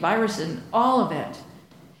today, and virus and all of it.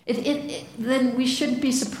 Then we shouldn't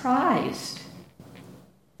be surprised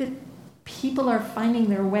that people are finding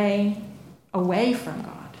their way away from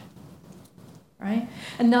God. Right?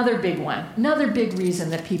 Another big one, another big reason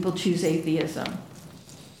that people choose atheism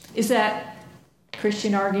is that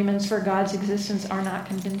Christian arguments for God's existence are not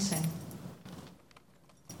convincing.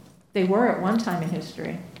 They were at one time in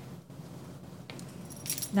history.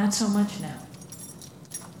 Not so much now.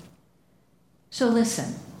 So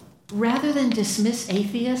listen, rather than dismiss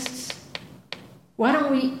atheists, why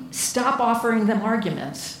don't we stop offering them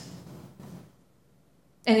arguments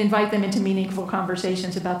and invite them into meaningful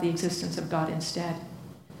conversations about the existence of God instead?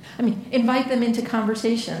 I mean, invite them into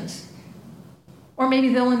conversations. Or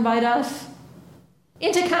maybe they'll invite us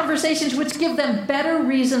into conversations which give them better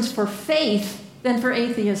reasons for faith than for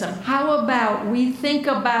atheism. How about we think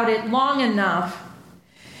about it long enough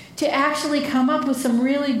to actually come up with some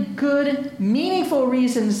really good, meaningful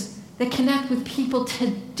reasons that connect with people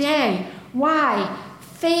today? Why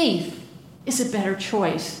faith is a better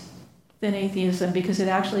choice than atheism, because it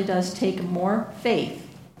actually does take more faith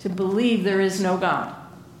to believe there is no God.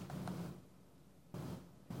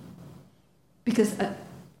 Because,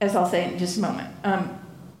 as I'll say in just a moment,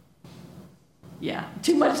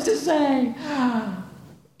 too much to say.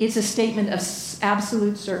 It's a statement of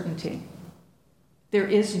absolute certainty. There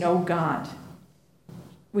is no God,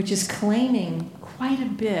 which is claiming quite a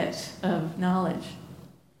bit of knowledge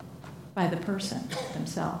by the person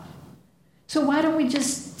themselves. So why don't we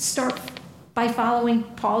just start by following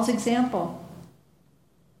Paul's example?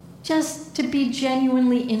 Just to be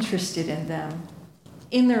genuinely interested in them,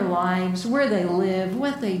 in their lives, where they live,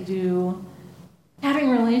 what they do, having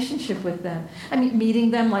a relationship with them. I mean,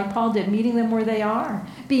 meeting them like Paul did, meeting them where they are,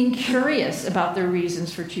 being curious about their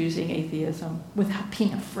reasons for choosing atheism without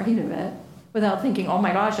being afraid of it, without thinking, oh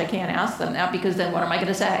my gosh, I can't ask them that because then what am I going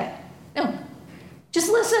to say? No,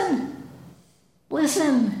 just listen.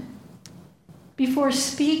 Listen before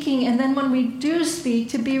speaking, and then when we do speak,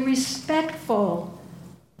 to be respectful.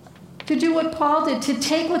 To do what Paul did, to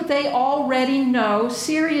take what they already know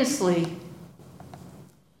seriously.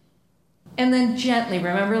 And then gently,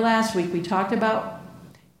 remember last week we talked about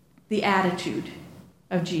the attitude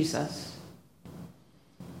of Jesus.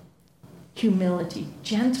 Humility,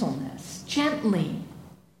 gentleness, gently.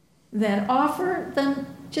 Then offer them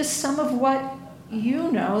just some of what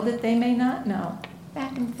you know that they may not know.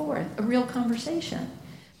 Back and forth, a real conversation.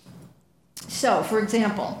 So, for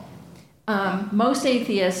example, most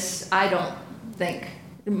atheists don't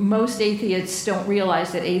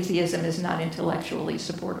realize that atheism is not intellectually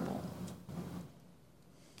supportable.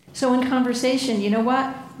 So in conversation, you know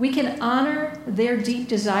what? We can honor their deep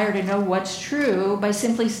desire to know what's true by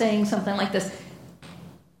simply saying something like this.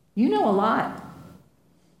 You know a lot.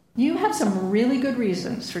 You have some really good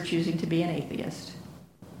reasons for choosing to be an atheist.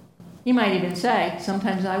 You might even say,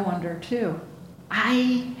 sometimes I wonder too.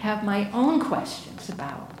 I have my own questions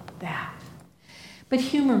about that. But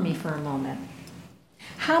humor me for a moment.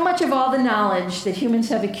 How much of all the knowledge that humans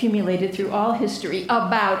have accumulated through all history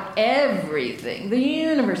about everything, the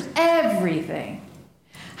universe, everything,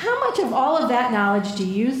 how much of all of that knowledge do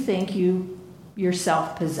you think you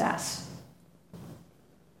yourself possess?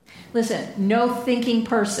 Listen, no thinking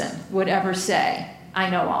person would ever say, I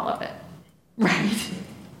know all of it, right?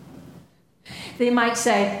 They might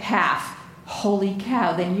say half. Holy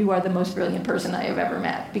cow, then you are the most brilliant person I have ever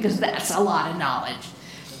met, because that's a lot of knowledge.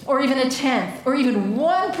 Or even a tenth, or even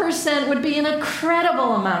 1% would be an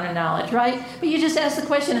incredible amount of knowledge, right? But you just ask the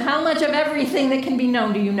question, how much of everything that can be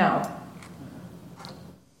known do you know?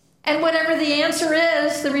 And whatever the answer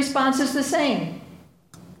is, the response is the same.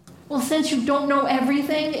 Well, since you don't know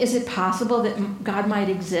everything, is it possible that God might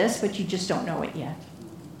exist, but you just don't know it yet?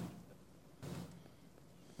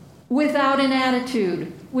 Without an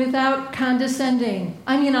attitude, without condescending.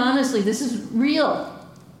 I mean, honestly, this is real.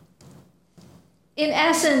 In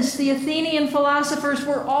essence, the Athenian philosophers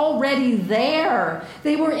were already there.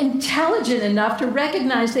 They were intelligent enough to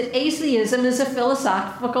recognize that atheism is a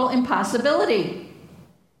philosophical impossibility.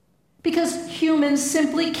 Because humans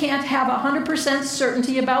simply can't have 100%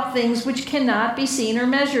 certainty about things which cannot be seen or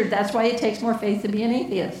measured. That's why it takes more faith to be an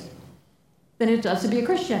atheist than it does to be a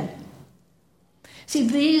Christian. See,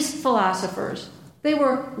 these philosophers, they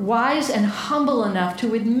were wise and humble enough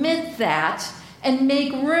to admit that and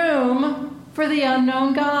make room for the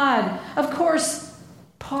unknown God. Of course,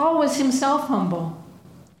 Paul was himself humble.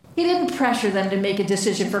 He didn't pressure them to make a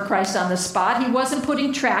decision for Christ on the spot. He wasn't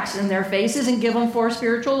putting tracts in their faces and give them 4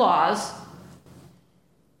 spiritual laws.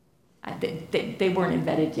 They weren't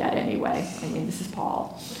invented yet anyway. I mean, this is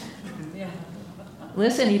Paul.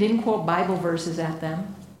 Listen, he didn't quote Bible verses at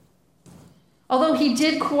them. Although he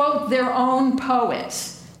did quote their own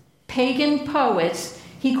poets, pagan poets,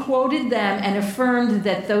 he quoted them and affirmed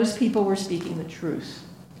that those people were speaking the truth.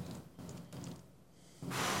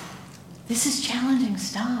 This is challenging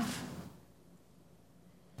stuff.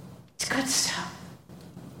 It's good stuff.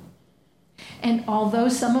 And although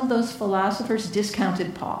some of those philosophers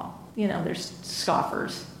discounted Paul, they're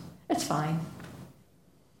scoffers, it's fine.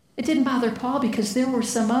 It didn't bother Paul because there were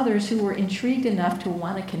some others who were intrigued enough to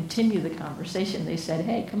want to continue the conversation. They said,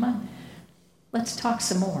 hey, come on, let's talk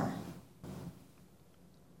some more.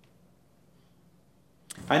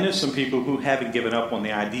 I know some people who haven't given up on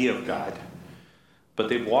the idea of God, but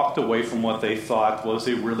they've walked away from what they thought was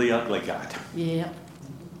a really ugly God. Yeah.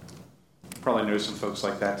 Probably know some folks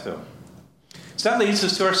like that too. So that leads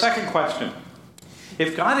us to our second question.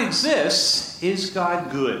 If God exists, is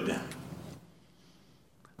God good?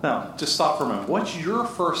 Now, just stop for a moment. What's your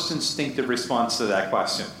first instinctive response to that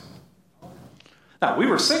question? Now, we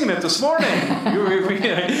were singing it this morning.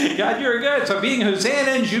 God, you're good. So being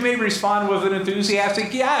Hosannas, you may respond with an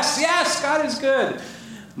enthusiastic, yes, God is good.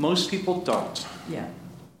 Most people don't. Yeah.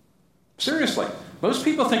 Seriously. Most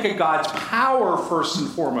people think of God's power first and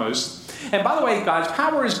foremost. And by the way, God's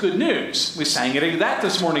power is good news. We sang it that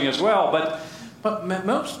this morning as well. But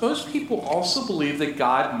most people also believe that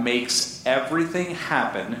God makes everything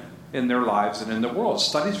happen in their lives and in the world.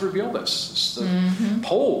 Studies reveal this.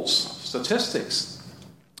 Polls, statistics.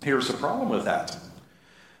 Here's the problem with that.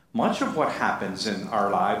 Much of what happens in our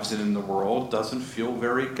lives and in the world doesn't feel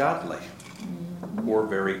very godly or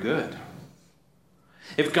very good.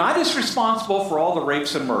 If God is responsible for all the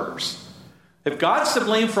rapes and murders, if God's to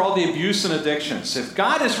blame for all the abuse and addictions, if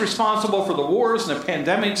God is responsible for the wars and the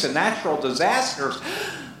pandemics and natural disasters,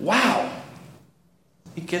 wow,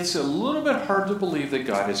 it gets a little bit hard to believe that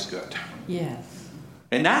God is good. Yes.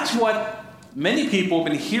 And that's what many people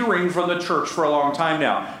have been hearing from the church for a long time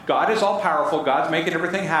now. God is all powerful. God's making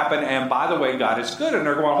everything happen. And by the way, God is good. And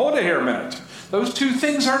they're going, hold it here a minute. Those two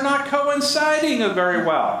things are not coinciding very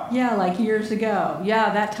well. Yeah, like years ago.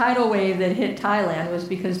 Yeah, that tidal wave that hit Thailand was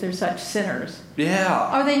because they're such sinners. Yeah.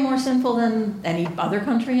 Are they more sinful than any other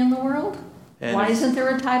country in the world? And why isn't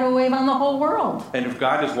there a tidal wave on the whole world? And if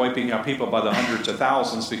God is wiping out people by the hundreds of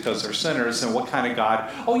thousands because they're sinners, then what kind of God?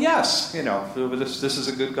 Oh, yes, this is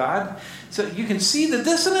a good God. So you can see the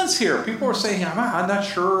dissonance here. People are saying, I'm not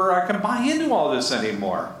sure I can buy into all this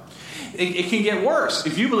anymore. It can get worse.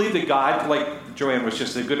 If you believe that God, like Joanne was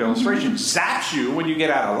just a good illustration, zaps you when you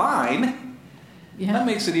get out of line, that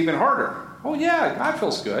makes it even harder. Oh, yeah, God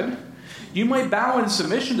feels good. You might bow in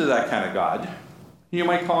submission to that kind of God. You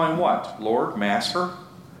might call him what? Lord, Master.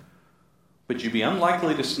 But you'd be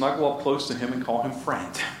unlikely to snuggle up close to him and call him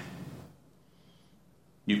friend.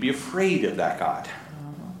 You'd be afraid of that God.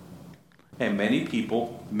 And many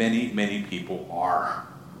people are.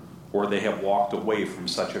 Or they have walked away from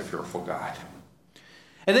such a fearful God.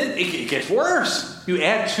 And then it gets worse. You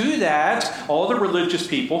add to that all the religious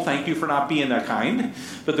people, thank you for not being that kind,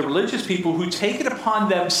 but the religious people who take it upon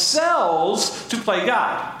themselves to play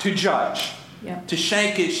God, to judge, to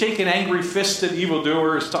shake an angry fist at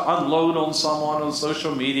evildoers, to unload on someone on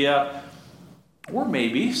social media, or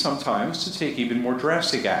maybe sometimes to take even more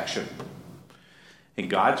drastic action.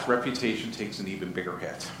 And God's reputation takes an even bigger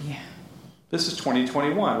hit. Yeah. This is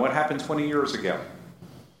 2021. What happened 20 years ago?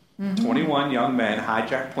 21 young men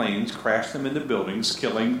hijacked planes, crashed them into buildings,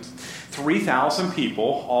 killing 3,000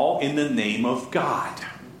 people, all in the name of God.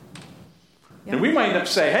 Yep. And we might end up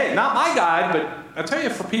saying, hey, not my God, but I tell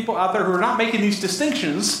you, for people out there who are not making these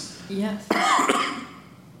distinctions, yes,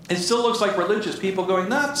 it still looks like religious people going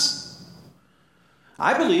nuts.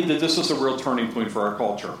 I believe that this is a real turning point for our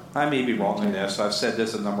culture. I may be wrong in this. I've said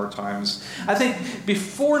this a number of times. I think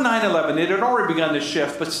before 9/11, it had already begun to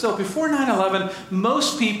shift, but still, before 9/11,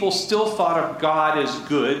 most people still thought of God as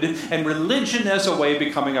good and religion as a way of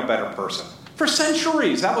becoming a better person. For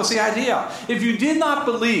centuries, that was the idea. If you did not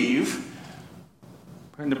believe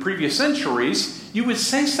in the previous centuries, you would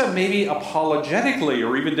say so maybe apologetically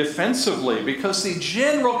or even defensively, because the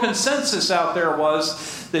general consensus out there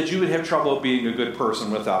was that you would have trouble being a good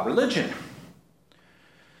person without religion.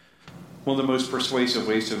 One of the most persuasive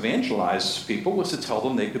ways to evangelize people was to tell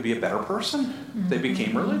them they could be a better person. They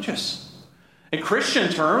became religious. In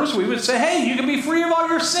Christian terms, we would say, hey, you can be free of all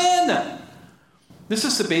your sin. This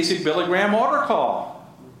is the basic Billy Graham altar call.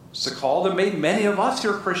 It's a call that made many of us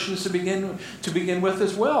here Christians to begin with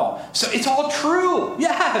as well. So it's all true.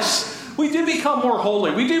 Yes, we do become more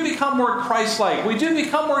holy. We do become more Christ-like. We do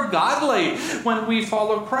become more godly when we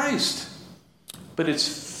follow Christ. But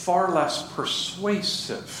it's far less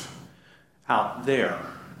persuasive out there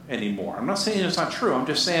anymore. I'm not saying it's not true. I'm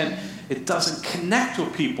just saying it doesn't connect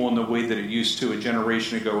with people in the way that it used to a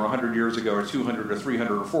generation ago or 100 years ago or 200 or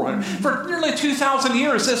 300 or 400. For nearly 2,000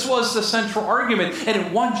 years, this was the central argument. And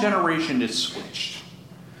in one generation, it switched.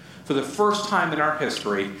 For the first time in our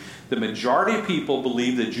history, the majority of people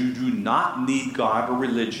believe that you do not need God or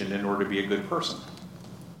religion in order to be a good person.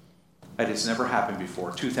 That has never happened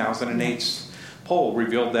before. 2008's poll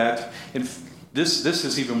revealed that. And this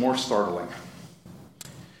is even more startling.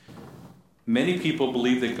 Many people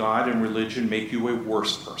believe that God and religion make you a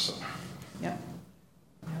worse person. Yep,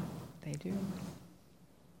 they do.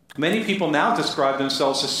 Many people now describe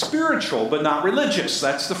themselves as spiritual, but not religious.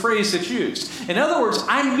 That's the phrase that's used. In other words,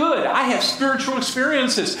 I'm good. I have spiritual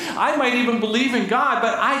experiences. I might even believe in God,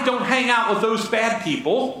 but I don't hang out with those bad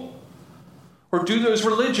people or do those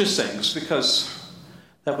religious things because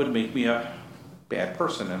that would make me a bad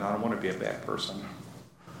person, and I don't want to be a bad person.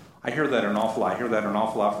 I hear that an awful lot. I hear that an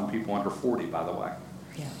awful lot from people under 40, by the way.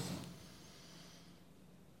 Yeah.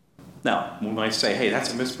 Now, we might say, hey,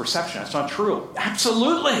 that's a misperception. That's not true.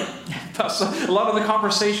 Absolutely. That's a lot of the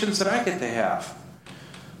conversations that I get to have.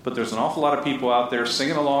 But there's an awful lot of people out there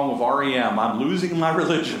singing along with REM, I'm losing my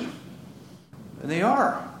religion. And they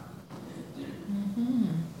are. Mm-hmm.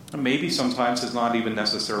 And maybe sometimes it's not even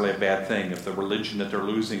necessarily a bad thing if the religion that they're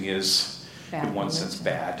losing is in one sense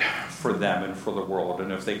bad for them and for the world.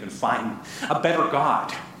 And if they can find a better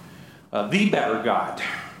God, the better God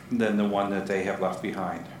than the one that they have left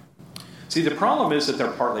behind. See, the problem is that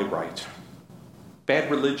they're partly right.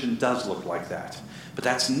 Bad religion does look like that. But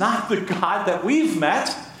that's not the God that we've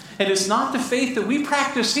met. And it's not the faith that we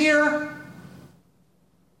practice here.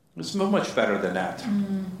 It's much better than that.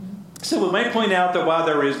 Mm-hmm. So we might point out that while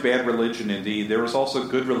there is bad religion indeed, there is also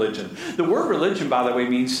good religion. The word religion, by the way,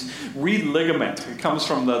 means religament. It comes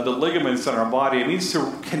from the ligaments in our body. It means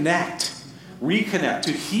to connect, reconnect,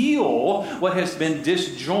 to heal what has been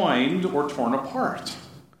disjoined or torn apart.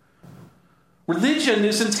 Religion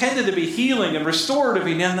is intended to be healing and restorative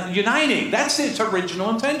and uniting. That's its original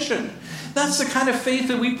intention. That's the kind of faith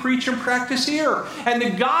that we preach and practice here. And the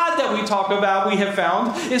God that we talk about, we have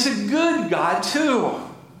found, is a good God too.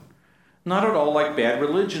 Not at all like bad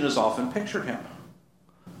religion is often pictured him.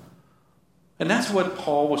 And that's what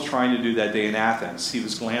Paul was trying to do that day in Athens. He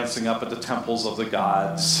was glancing up at the temples of the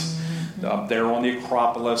gods, up there on the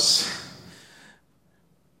Acropolis.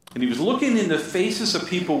 And he was looking in the faces of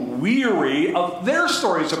people weary of their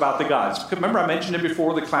stories about the gods. Remember I mentioned it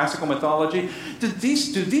before, the classical mythology. Do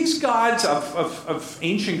these gods of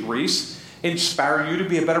ancient Greece inspire you to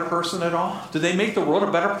be a better person at all? Do they make the world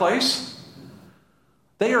a better place?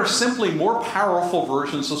 They are simply more powerful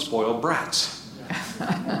versions of spoiled brats.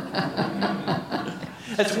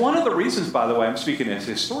 That's one of the reasons, by the way, I'm speaking as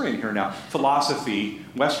a historian here now,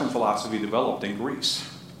 Western philosophy developed in Greece.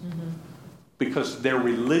 Because their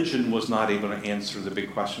religion was not able to answer the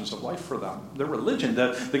big questions of life for them. Their religion,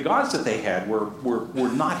 the gods that they had were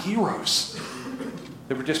not heroes.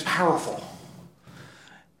 They were just powerful.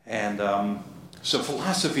 And so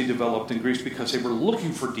philosophy developed in Greece because they were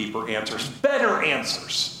looking for deeper answers, better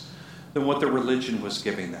answers than what their religion was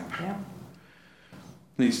giving them. Yeah.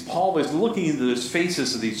 Paul is looking into the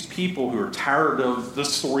faces of these people who are tired of the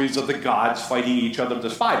stories of the gods fighting each other.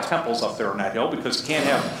 There's 5 temples up there on that hill because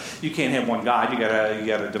you can't have one god. You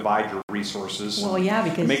gotta divide your resources. Well, yeah,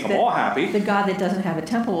 because make them all happy. The god that doesn't have a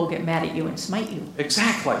temple will get mad at you and smite you.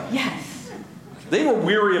 Exactly. Yes. They were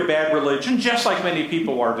weary of bad religion, just like many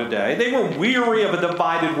people are today. They were weary of a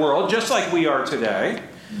divided world, just like we are today.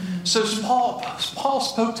 So Paul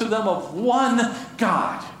spoke to them of one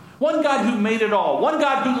God. One God who made it all. One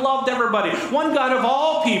God who loved everybody. One God of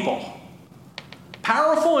all people.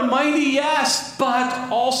 Powerful and mighty, yes,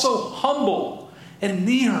 but also humble and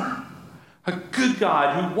near. A good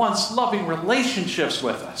God who wants loving relationships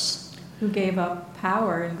with us. Who gave up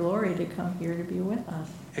power and glory to come here to be with us.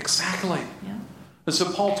 Exactly. Yeah. And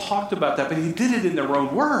so Paul talked about that, but he did it in their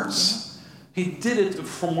own words. He did it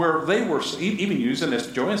from where they were, even using, as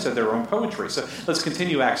Joanne said, their own poetry. So let's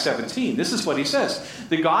continue Acts 17. This is what he says.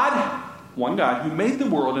 The God, one God, who made the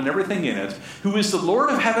world and everything in it, who is the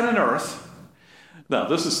Lord of heaven and earth. Now,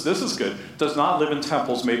 this is good. Does not live in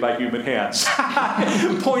temples made by human hands.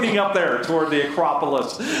 Pointing up there toward the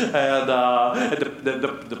Acropolis. And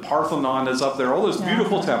the Parthenon is up there. All those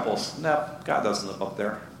beautiful temples. No, God doesn't live up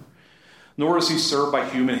there. Nor is he served by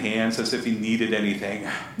human hands as if he needed anything.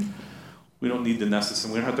 We don't need the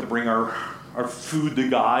necessary. We don't have to bring our food to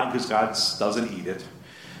God because God doesn't eat it.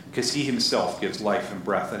 Because he himself gives life and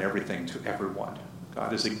breath and everything to everyone.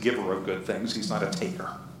 God is a giver of good things. He's not a taker.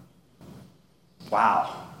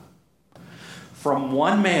 Wow. From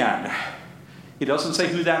one man. He doesn't say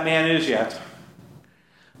who that man is yet.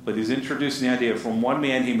 But he's introducing the idea. From one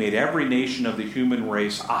man he made every nation of the human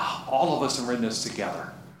race. All of us are in this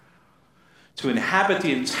together. To inhabit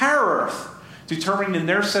the entire earth. Determining in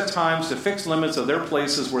their set times the fixed limits of their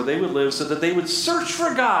places where they would live so that they would search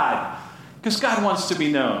for God. Because God wants to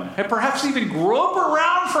be known. And perhaps even grope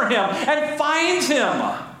around for him and find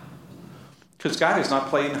him. Because God is not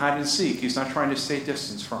playing hide and seek. He's not trying to stay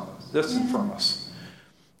distant from us.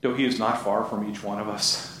 Though he is not far from each one of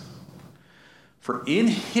us. For in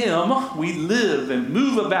him we live and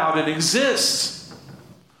move about and exist.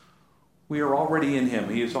 We are already in him.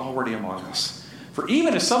 He is already among us. For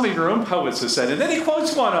even as some of your own poets have said, and then he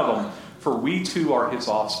quotes one of them, for we too are his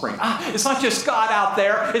offspring. It's not just God out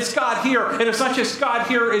there, it's God here. And it's not just God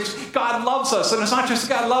here, it's God loves us. And it's not just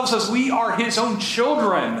God loves us, we are his own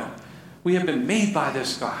children. We have been made by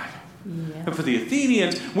this God. Yeah. And for the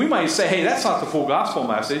Athenians, we might say, hey, that's not the full gospel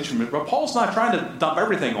message. But Paul's not trying to dump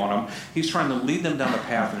everything on them. He's trying to lead them down the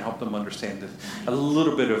path and help them understand a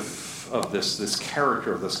little bit of this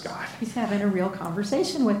character of this God. He's having a real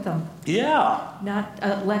conversation with them. Yeah. Not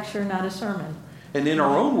a lecture, not a sermon. And in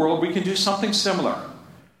our own world, we can do something similar.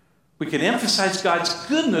 We can emphasize God's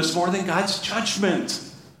goodness more than God's judgment.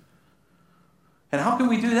 And how can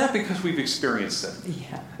we do that? Because we've experienced it.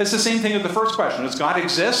 Yeah. It's the same thing with the first question. Does God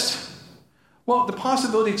exist? Well, the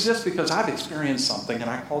possibility exists because I've experienced something, and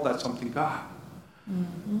I call that something God.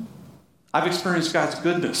 Mm-hmm. I've experienced God's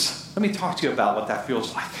goodness. Let me talk to you about what that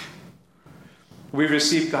feels like. We've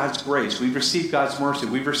received God's grace. We've received God's mercy.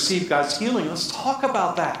 We've received God's healing. Let's talk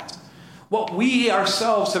about that. What we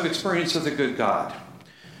ourselves have experienced with a good God.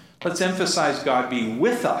 Let's emphasize God being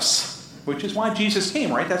with us, which is why Jesus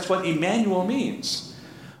came, right? That's what Emmanuel means.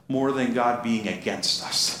 More than God being against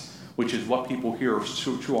us, which is what people hear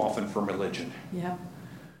too often from religion. Yeah.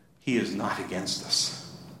 He is not against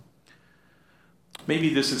us.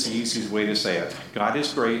 Maybe this is the easiest way to say it. God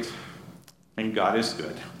is great and God is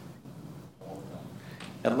good.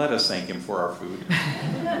 And let us thank him for our food.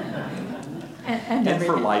 and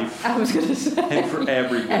for life. I was going to say. And for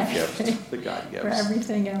every good gift that God gives. For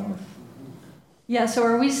everything else. Yeah, so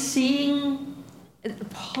are we seeing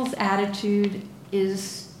Paul's attitude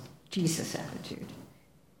is Jesus' attitude.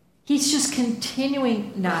 He's just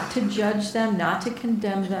continuing not to judge them, not to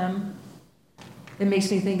condemn them. It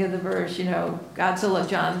makes me think of the verse, God so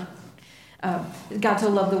loved God so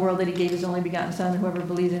loved the world that he gave his only begotten son. Whoever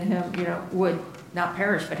believes in him, would not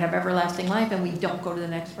perish but have everlasting life. And we don't go to the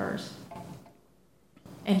next verse.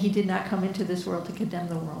 And he did not come into this world to condemn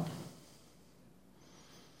the world.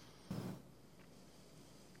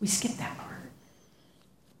 We skip that part.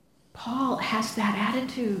 Paul has that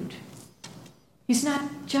attitude. He's not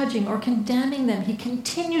judging or condemning them. He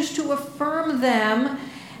continues to affirm them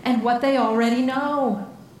and what they already know.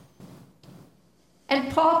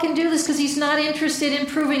 And Paul can do this because he's not interested in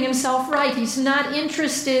proving himself right. He's not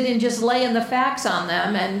interested in just laying the facts on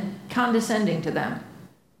them and condescending to them.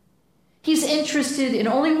 He's interested in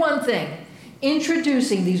only one thing: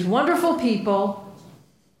 introducing these wonderful people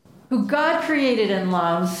who God created and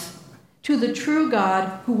loves to the true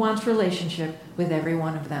God who wants relationship with every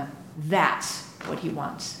one of them. That's what he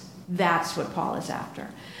wants. That's what Paul is after.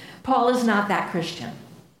 Paul is not that Christian.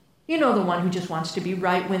 You know, the one who just wants to be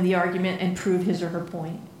right, win the argument, and prove his or her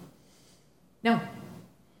point. No.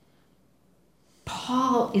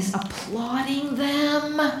 Paul is applauding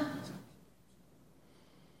them.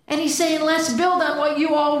 And he's saying, let's build on what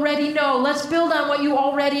you already know. Let's build on what you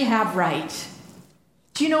already have right.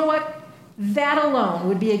 Do you know what? That alone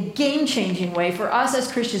would be a game-changing way for us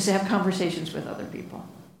as Christians to have conversations with other people.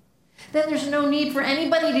 Then there's no need for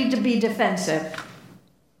anybody to be defensive.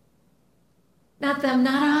 Not them,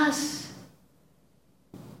 not us.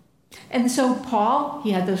 And so Paul,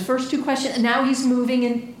 he had those first two questions, and now he's moving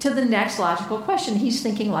into the next logical question. He's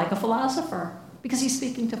thinking like a philosopher, because he's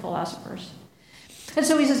speaking to philosophers. And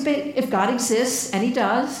so he says, if God exists, and he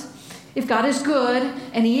does, if God is good,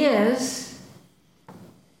 and he is,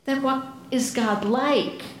 then what is God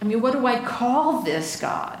like? I mean, what do I call this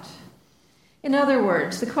God? In other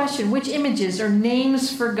words, the question, which images or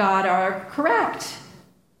names for God are correct?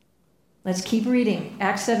 Let's keep reading.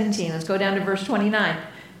 Acts 17. Let's go down to verse 29.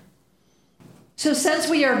 So since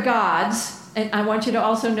we are gods, and I want you to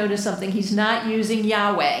also notice something. He's not using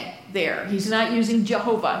Yahweh there. He's not using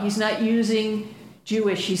Jehovah. He's not using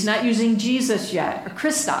Jewish. He's not using Jesus yet, or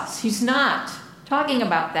Christos. He's not talking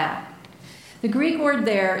about that. The Greek word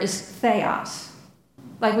there is theos,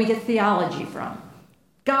 like we get theology from.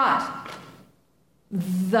 God,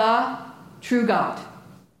 the true God.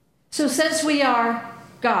 So since we are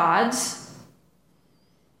gods,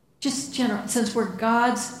 just general, since we're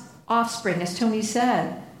God's offspring, as Tony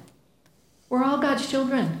said, we're all God's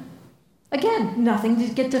children. Again, nothing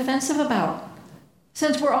to get defensive about.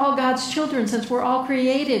 Since we're all God's children, since we're all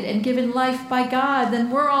created and given life by God,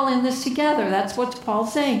 then we're all in this together. That's what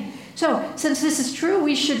Paul's saying. So, since this is true,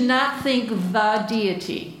 we should not think the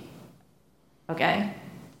deity. Okay?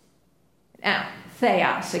 Now,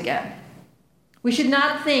 theos again. We should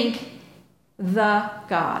not think the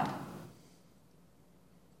God.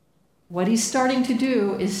 What he's starting to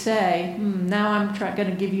do is say, now I'm going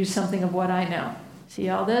to give you something of what I know. See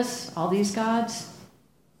all this? All these gods?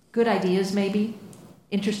 Good ideas, maybe.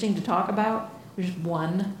 Interesting to talk about. There's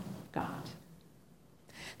one God.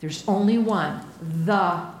 There's only one,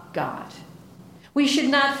 the God. We should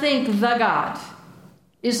not think the God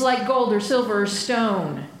is like gold or silver or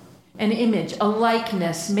stone, an image, a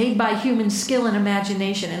likeness made by human skill and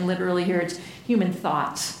imagination. And literally here it's human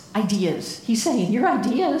thoughts, ideas. He's saying your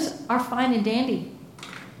ideas are fine and dandy.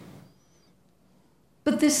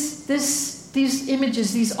 But these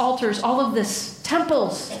images, these altars, all of this,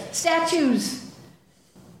 temples, statues,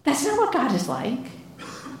 that's not what God is like.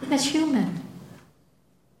 That's human.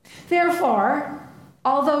 Therefore,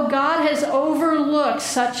 although God has overlooked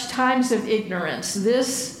such times of ignorance,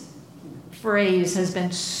 this phrase has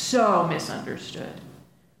been so misunderstood.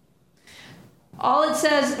 All it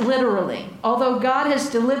says literally, although God has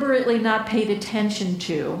deliberately not paid attention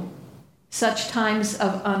to such times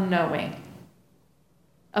of unknowing,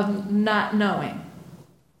 of not knowing.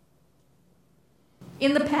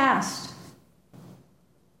 In the past,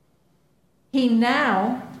 he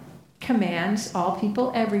now commands all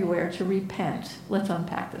people everywhere to repent. Let's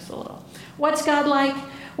unpack this a little. What's God like?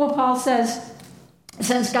 Well, Paul says,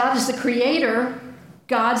 since God is the creator,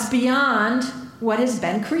 God's beyond what has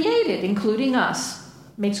been created, including us.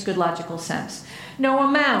 Makes good logical sense. No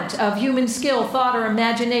amount of human skill, thought, or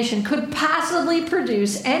imagination could possibly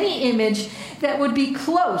produce any image that would be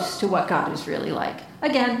close to what God is really like.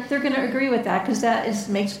 Again, they're going to agree with that because that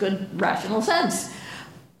makes good rational sense.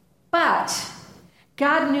 But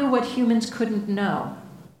God knew what humans couldn't know.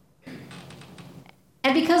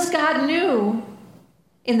 And because God knew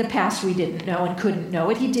in the past we didn't know and couldn't know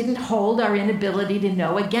it, he didn't hold our inability to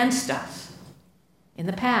know against us in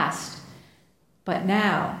the past. But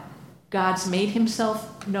now, God's made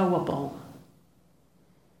himself knowable.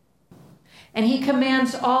 And he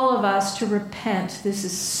commands all of us to repent. This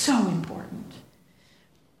is so important.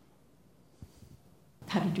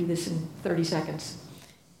 How to do this in 30 seconds.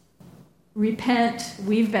 Repent,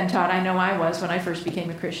 we've been taught, I know I was when I first became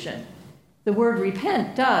a Christian. The word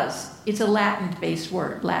repent does. It's a Latin-based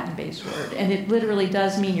word, and it literally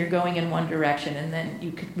does mean you're going in one direction and then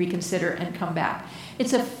you could reconsider and come back.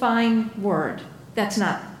 It's a fine word. It's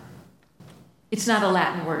not a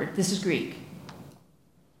Latin word. This is Greek.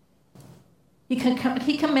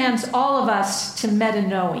 He commands all of us to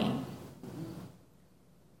metanoing.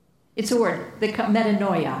 It's a word,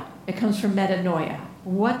 metanoia. It comes from metanoia.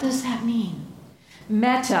 What does that mean?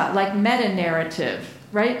 Meta, like meta-narrative,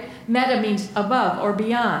 right? Meta means above or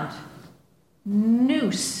beyond.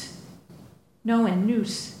 Nous,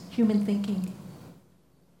 human thinking.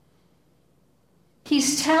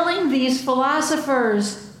 He's telling these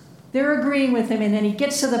philosophers, they're agreeing with him, and then he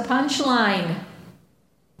gets to the punchline.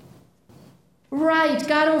 Right,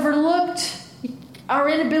 God overlooked our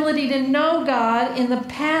inability to know God in the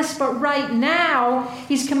past, but right now,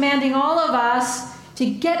 he's commanding all of us to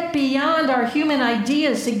get beyond our human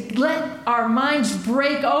ideas, to let our minds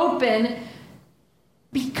break open,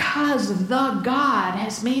 because the God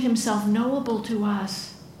has made himself knowable to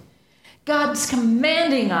us. God's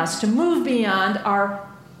commanding us to move beyond our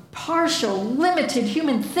partial, limited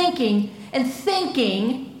human thinking and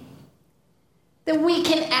thinking that we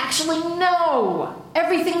can actually know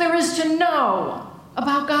everything there is to know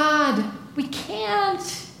about God. We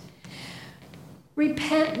can't.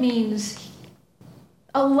 Repent means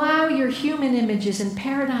allow your human images and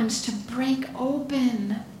paradigms to break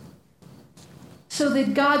open so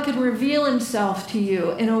that God can reveal himself to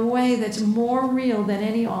you in a way that's more real than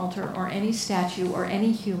any altar or any statue or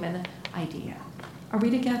any human idea. Are we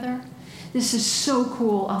together? This is so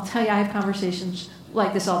cool. I'll tell you, I have conversations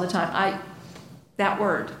like this all the time. That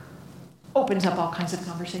word opens up all kinds of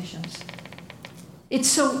conversations. It's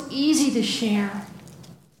so easy to share.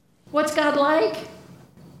 What's God like?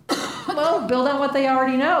 Well, build on what they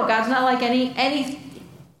already know. God's not like anything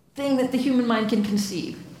that the human mind can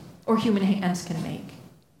conceive or human hands can make.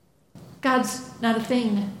 God's not a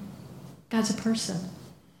thing. God's a person.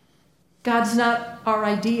 God's not our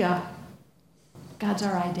idea. God's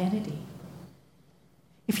our identity.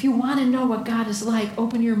 If you want to know what God is like,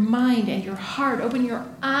 open your mind and your heart. Open your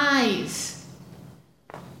eyes.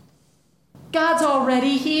 God's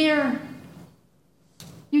already here.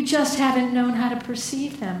 You just haven't known how to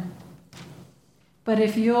perceive him. But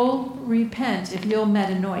if you'll repent, if you'll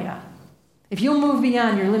metanoia, if you'll move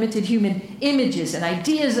beyond your limited human images and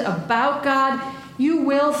ideas about God, you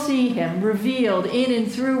will see him revealed in and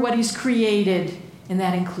through what he's created. And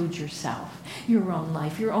that includes yourself, your own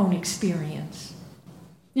life, your own experience.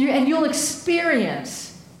 And you'll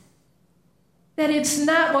experience that it's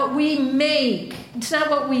not what we make, it's not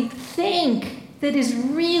what we think that is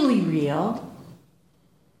really real.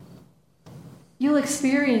 You'll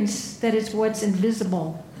experience that it's what's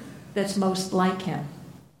invisible that's most like him.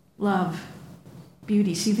 Love,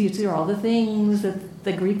 beauty. See, these are all the things that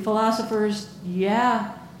the Greek philosophers,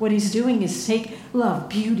 what he's doing is take love,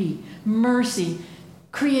 beauty, mercy,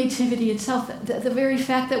 creativity itself, the very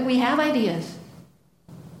fact that we have ideas.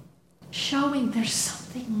 Showing there's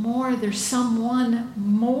something more, there's someone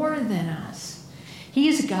more than us.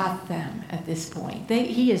 He's got them at this point.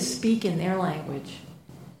 He is speaking their language.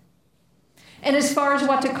 And as far as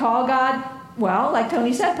what to call God, well, like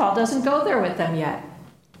Tony said, Paul doesn't go there with them yet.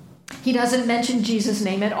 He doesn't mention Jesus'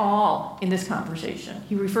 name at all in this conversation.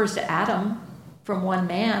 He refers to Adam, from one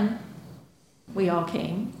man. We all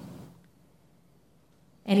came.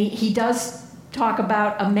 And he does talk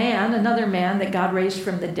about a man, another man that God raised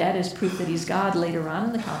from the dead as proof that he's God later on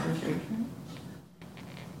in the conversation.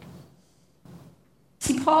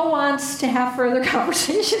 See, Paul wants to have further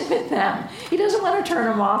conversation with them. He doesn't want to turn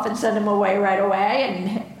them off and send them away right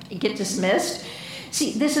away and get dismissed.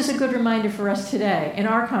 See, this is a good reminder for us today in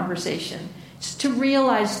our conversation to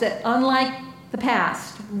realize that unlike the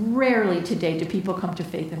past, rarely today do people come to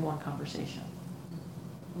faith in one conversation.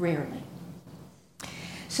 Rarely.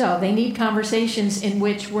 So they need conversations in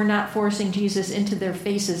which we're not forcing Jesus into their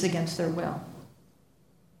faces against their will.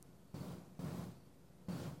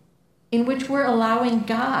 In which we're allowing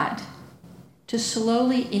God to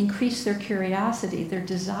slowly increase their curiosity, their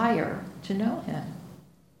desire to know him.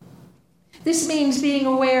 This means being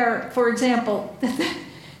aware, for example, that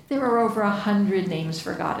there are over 100 names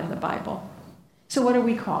for God in the Bible. So what are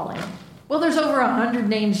we calling? Well, there's over 100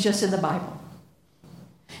 names just in the Bible.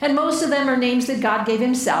 And most of them are names that God gave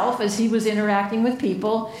himself as he was interacting with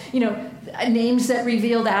people, names that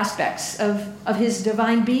revealed aspects of his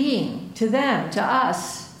divine being to them, to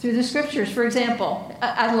us, through the scriptures. For example,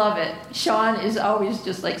 I love it. Sean is always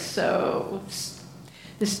just so,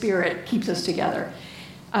 the Spirit keeps us together.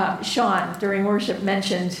 Sean, during worship,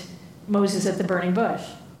 mentioned Moses at the burning bush.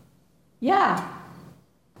 Yeah.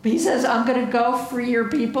 He says, I'm going to go free your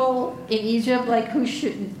people in Egypt. Like,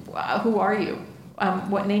 who are you?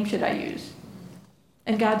 What name should I use?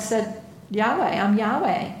 And God said, Yahweh, I'm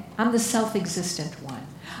Yahweh. I'm the self-existent one.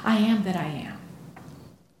 I am that I am.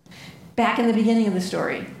 Back in the beginning of the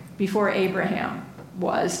story, before Abraham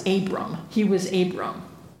was Abram, he was Abram.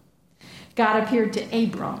 God appeared to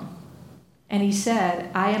Abram, and he said,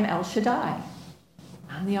 I am El Shaddai.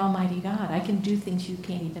 I'm the Almighty God. I can do things you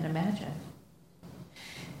can't even imagine.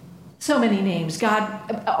 So many names. God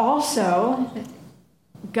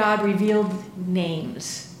revealed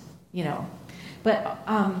names, But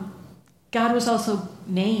God was also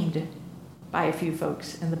named by a few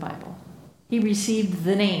folks in the Bible. He received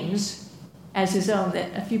the names as his own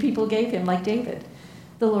that a few people gave him, like David.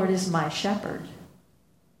 The Lord is my shepherd.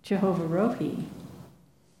 Jehovah Rohi.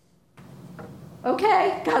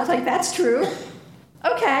 Okay, God's like, that's true.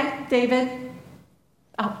 Okay, David,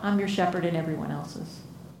 I'm your shepherd and everyone else's.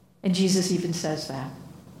 And Jesus even says that.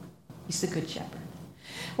 He's the good shepherd.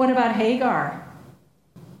 What about Hagar?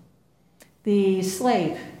 The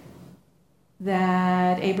slave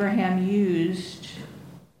that Abraham used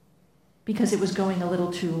because it was going a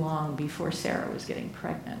little too long before Sarah was getting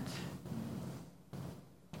pregnant.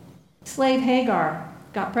 Slave Hagar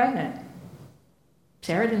got pregnant.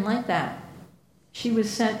 Sarah didn't like that. She was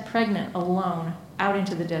sent pregnant alone out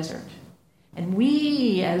into the desert. And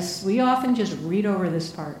we often just read over this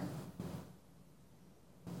part.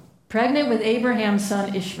 Pregnant with Abraham's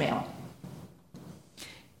son Ishmael.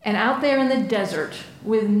 And out there in the desert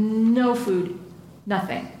with no food,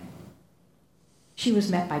 nothing. She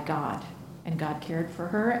was met by God, and God cared for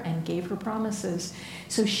her and gave her promises.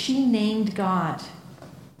 So she named God.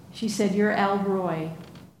 She said, you're El Roi.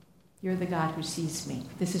 You're the God who sees me.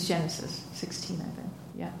 This is Genesis 16, I think.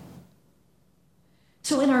 Yeah.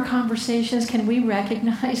 So in our conversations, can we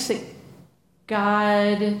recognize that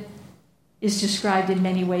God is described in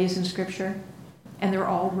many ways in Scripture? And they're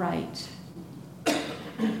all right.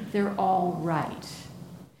 They're all right.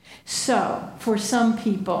 So, for some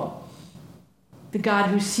people, the God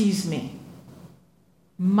who sees me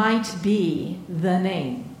might be the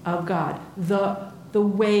name of God, the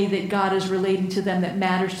way that God is relating to them that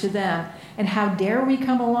matters to them. And how dare we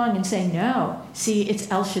come along and say, no, see,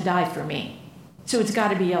 it's El Shaddai for me, so it's got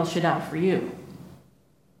to be El Shaddai for you.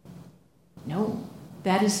 No,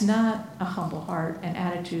 that is not a humble heart and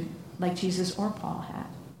attitude like Jesus or Paul had.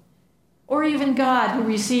 Or even God, who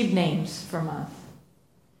received names from us.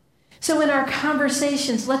 So in our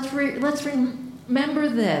conversations, let's remember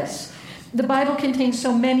this. The Bible contains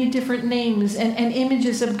so many different names and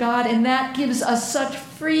images of God, and that gives us such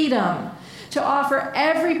freedom to offer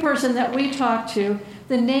every person that we talk to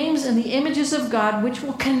the names and the images of God, which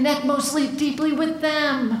will connect mostly deeply with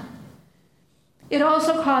them. It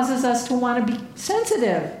also causes us to want to be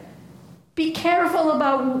sensitive. Be careful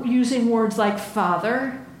about using words like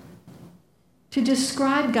Father to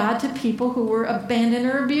describe God to people who were abandoned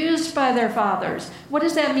or abused by their fathers. What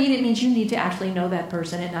does that mean? It means you need to actually know that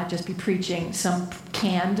person and not just be preaching some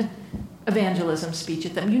canned evangelism speech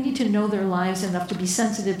at them. You need to know their lives enough to be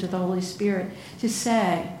sensitive to the Holy Spirit to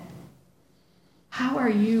say, how are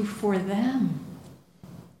you for them?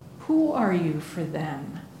 Who are you for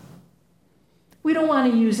them? We don't want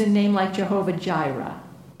to use a name like Jehovah Jireh.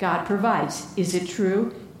 God provides. Is it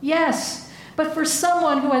true? Yes. But for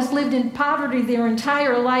someone who has lived in poverty their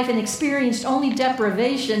entire life and experienced only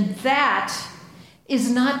deprivation, that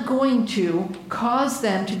is not going to cause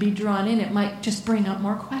them to be drawn in. It might just bring up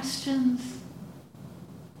more questions.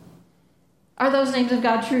 Are those names of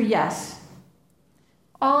God true? Yes.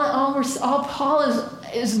 All Paul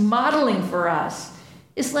is modeling for us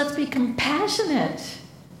is let's be compassionate.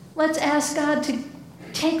 Let's ask God to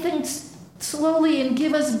take things slowly and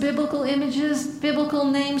give us biblical images, biblical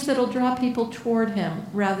names that'll draw people toward him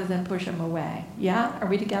rather than push them away. Yeah? Are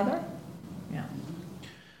we together? Yeah.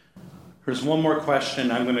 Here's one more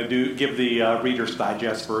question. I'm going to give the Reader's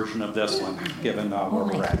Digest version of this one, given where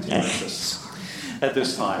we're at at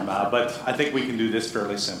this time. But I think we can do this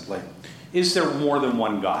fairly simply. Is there more than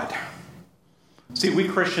one God? See, we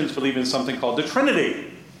Christians believe in something called the Trinity.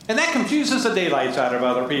 And that confuses the daylights out of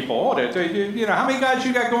other people. How many gods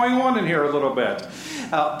you got going on in here a little bit?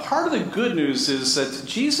 Part of the good news is that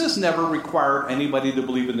Jesus never required anybody to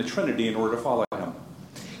believe in the Trinity in order to follow him.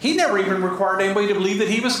 He never even required anybody to believe that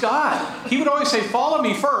he was God. He would always say, follow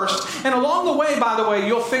me first. And along the way, by the way,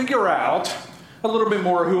 you'll figure out a little bit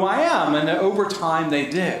more who I am. And over time, they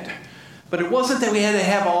did. But it wasn't that we had to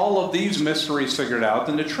have all of these mysteries figured out,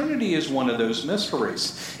 and the Trinity is one of those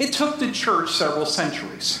mysteries. It took the church several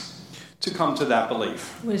centuries to come to that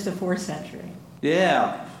belief. It was the 4th century.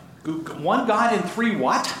 Yeah. One God and three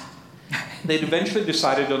what? They eventually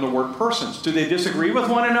decided on the word persons. Do they disagree with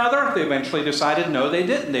one another? They eventually decided no, they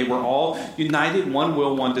didn't. They were all united, one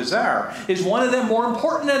will, one desire. Is one of them more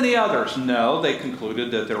important than the others? No, they concluded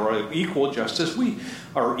that they were equal just as we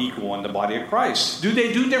are equal in the body of Christ. Do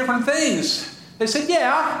they do different things? They said,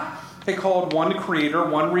 yeah. They called one creator,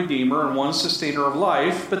 one redeemer, and one sustainer of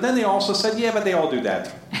life. But then they also said, yeah, but they all do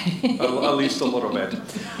that. At least a little bit.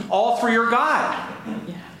 All three are God.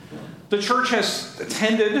 Yeah. The church has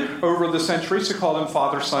tended over the centuries to call them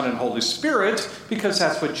Father, Son, and Holy Spirit because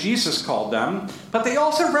that's what Jesus called them. But they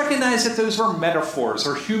also recognize that those are metaphors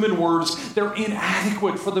or human words. They're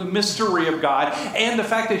inadequate for the mystery of God and the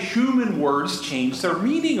fact that human words change their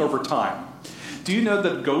meaning over time. Do you know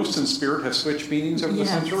that ghost and spirit have switched meanings over the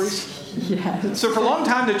centuries? Yes. So for a long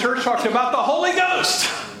time, the church talked about the Holy Ghost.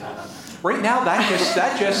 Right now, that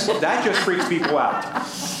just freaks people out.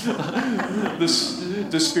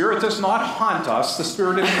 The Spirit does not haunt us. The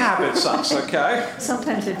Spirit inhabits us, okay?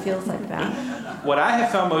 Sometimes it feels like that. What I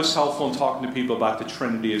have found most helpful in talking to people about the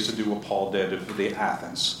Trinity is to do what Paul did for the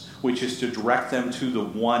Athens, which is to direct them to the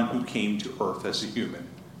one who came to earth as a human,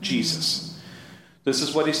 Jesus. This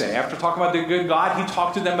is what he said. After talking about the good God, he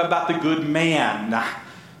talked to them about the good man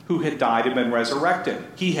who had died and been resurrected.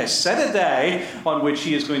 He has set a day on which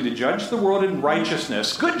he is going to judge the world in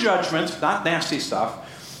righteousness, good judgment, not nasty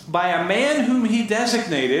stuff, by a man whom he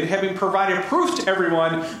designated, having provided proof to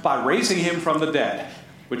everyone by raising him from the dead,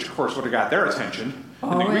 which of course would have got their attention.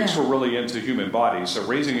 And the Greeks were really into human bodies, so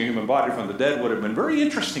raising a human body from the dead would have been very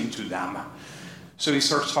interesting to them. So he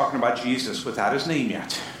starts talking about Jesus without his name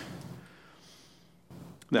yet.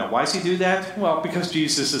 Now, why does he do that? Well, because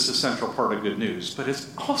Jesus is a central part of good news. But it's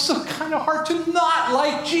also kind of hard to not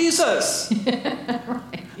like Jesus.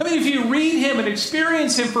 Right. I mean, if you read him and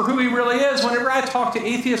experience him for who he really is, whenever I talk to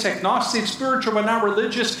atheists, agnostics, spiritual but not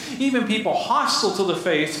religious, even people hostile to the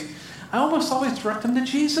faith, I almost always direct them to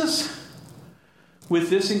Jesus with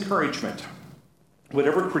this encouragement.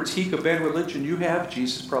 Whatever critique of bad religion you have,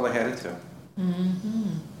 Jesus probably had it too.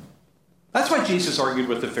 Mm-hmm. That's why Jesus argued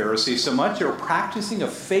with the Pharisees so much. They were practicing a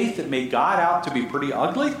faith that made God out to be pretty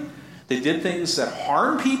ugly. They did things that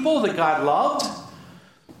harmed people that God loved.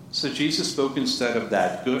 So Jesus spoke instead of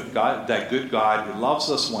that good God who loves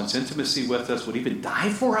us, wants intimacy with us, would even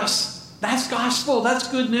die for us. That's gospel. That's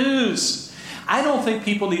good news. I don't think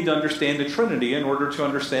people need to understand the Trinity in order to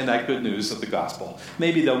understand that good news of the gospel.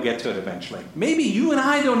 Maybe they'll get to it eventually. Maybe you and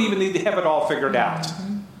I don't even need to have it all figured out.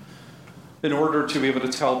 In order to be able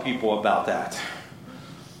to tell people about that.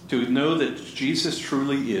 To know that Jesus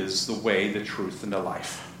truly is the way, the truth, and the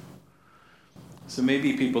life. So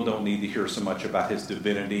maybe people don't need to hear so much about his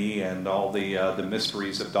divinity and all the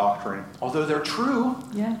mysteries of doctrine, although they're true.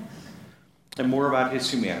 Yeah. And more about his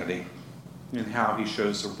humanity and how he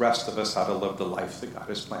shows the rest of us how to live the life that God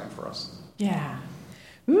has planned for us. Yeah.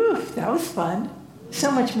 Ooh, that was fun. So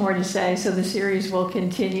much more to say, so the series will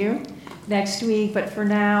continue next week. But for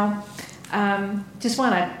now, just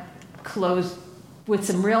want to close with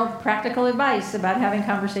some real practical advice about having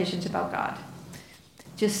conversations about God.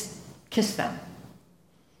 Just kiss them.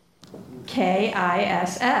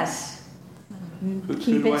 K-I-S-S.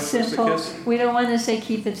 Keep it simple. We don't want to say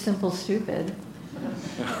keep it simple, stupid.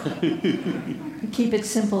 Keep it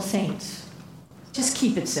simple, saints. Just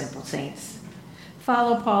keep it simple, saints.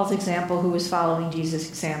 Follow Paul's example, who was following Jesus'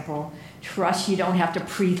 example. Trust you don't have to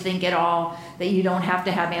pre-think it all, that you don't have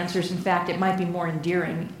to have answers. In fact, it might be more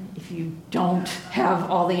endearing if you don't have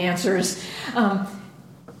all the answers.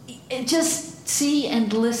 Just see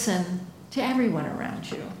and listen to everyone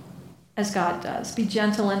around you, as God does. Be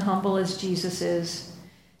gentle and humble as Jesus is.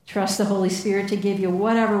 Trust the Holy Spirit to give you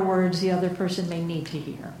whatever words the other person may need to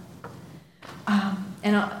hear.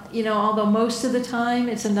 Although most of the time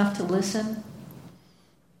it's enough to listen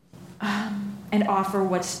and offer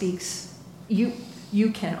what speaks.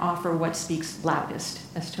 You can offer what speaks loudest,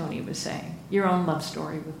 as Tony was saying. Your own love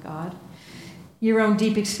story with God. Your own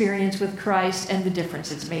deep experience with Christ and the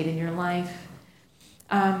difference it's made in your life.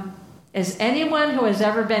 As anyone who has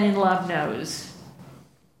ever been in love knows,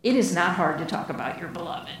 it is not hard to talk about your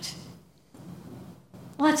beloved.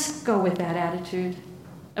 Let's go with that attitude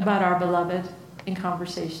about our beloved in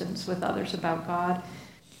conversations with others about God.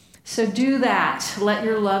 So do that. Let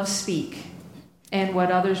your love speak. And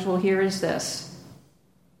what others will hear is this: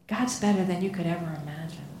 God's better than you could ever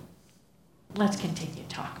imagine. Let's continue to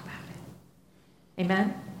talk about it.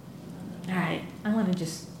 Amen? All right.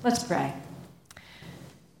 Let's pray.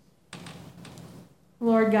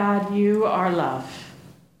 Lord God, you are love.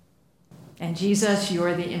 And Jesus, you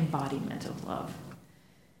are the embodiment of love.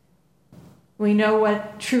 We know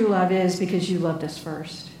what true love is because you loved us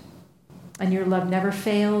first. And your love never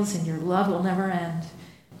fails, and your love will never end.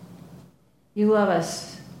 You love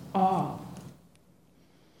us all,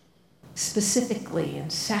 specifically and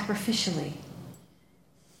sacrificially.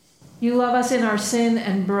 You love us in our sin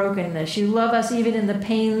and brokenness. You love us even in the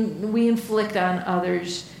pain we inflict on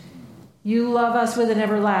others. You love us with an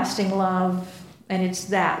everlasting love, and it's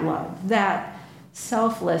that love, that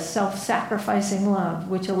selfless, self-sacrificing love,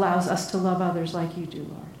 which allows us to love others like you do,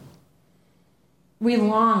 Lord. We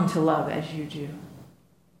long to love as you do.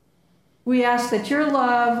 We ask that your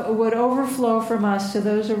love would overflow from us to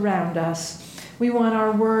those around us. We want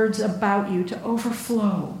our words about you to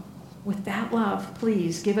overflow with that love.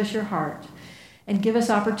 Please give us your heart and give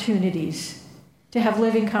us opportunities to have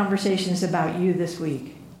living conversations about you this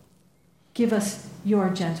week. Give us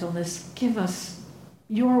your gentleness. Give us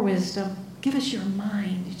your wisdom. Give us your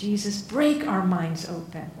mind, Jesus. Break our minds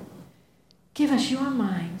open. Give us your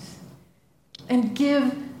minds. And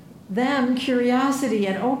give them curiosity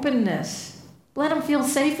and openness. Let them feel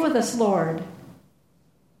safe with us, Lord.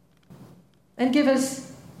 And give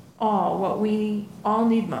us all what we all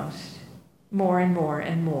need most, more and more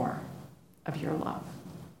and more of your love.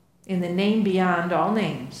 In the name beyond all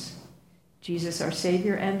names, Jesus, our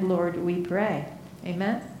Savior and Lord, we pray.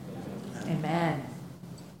 Amen? Amen.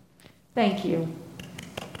 Thank you.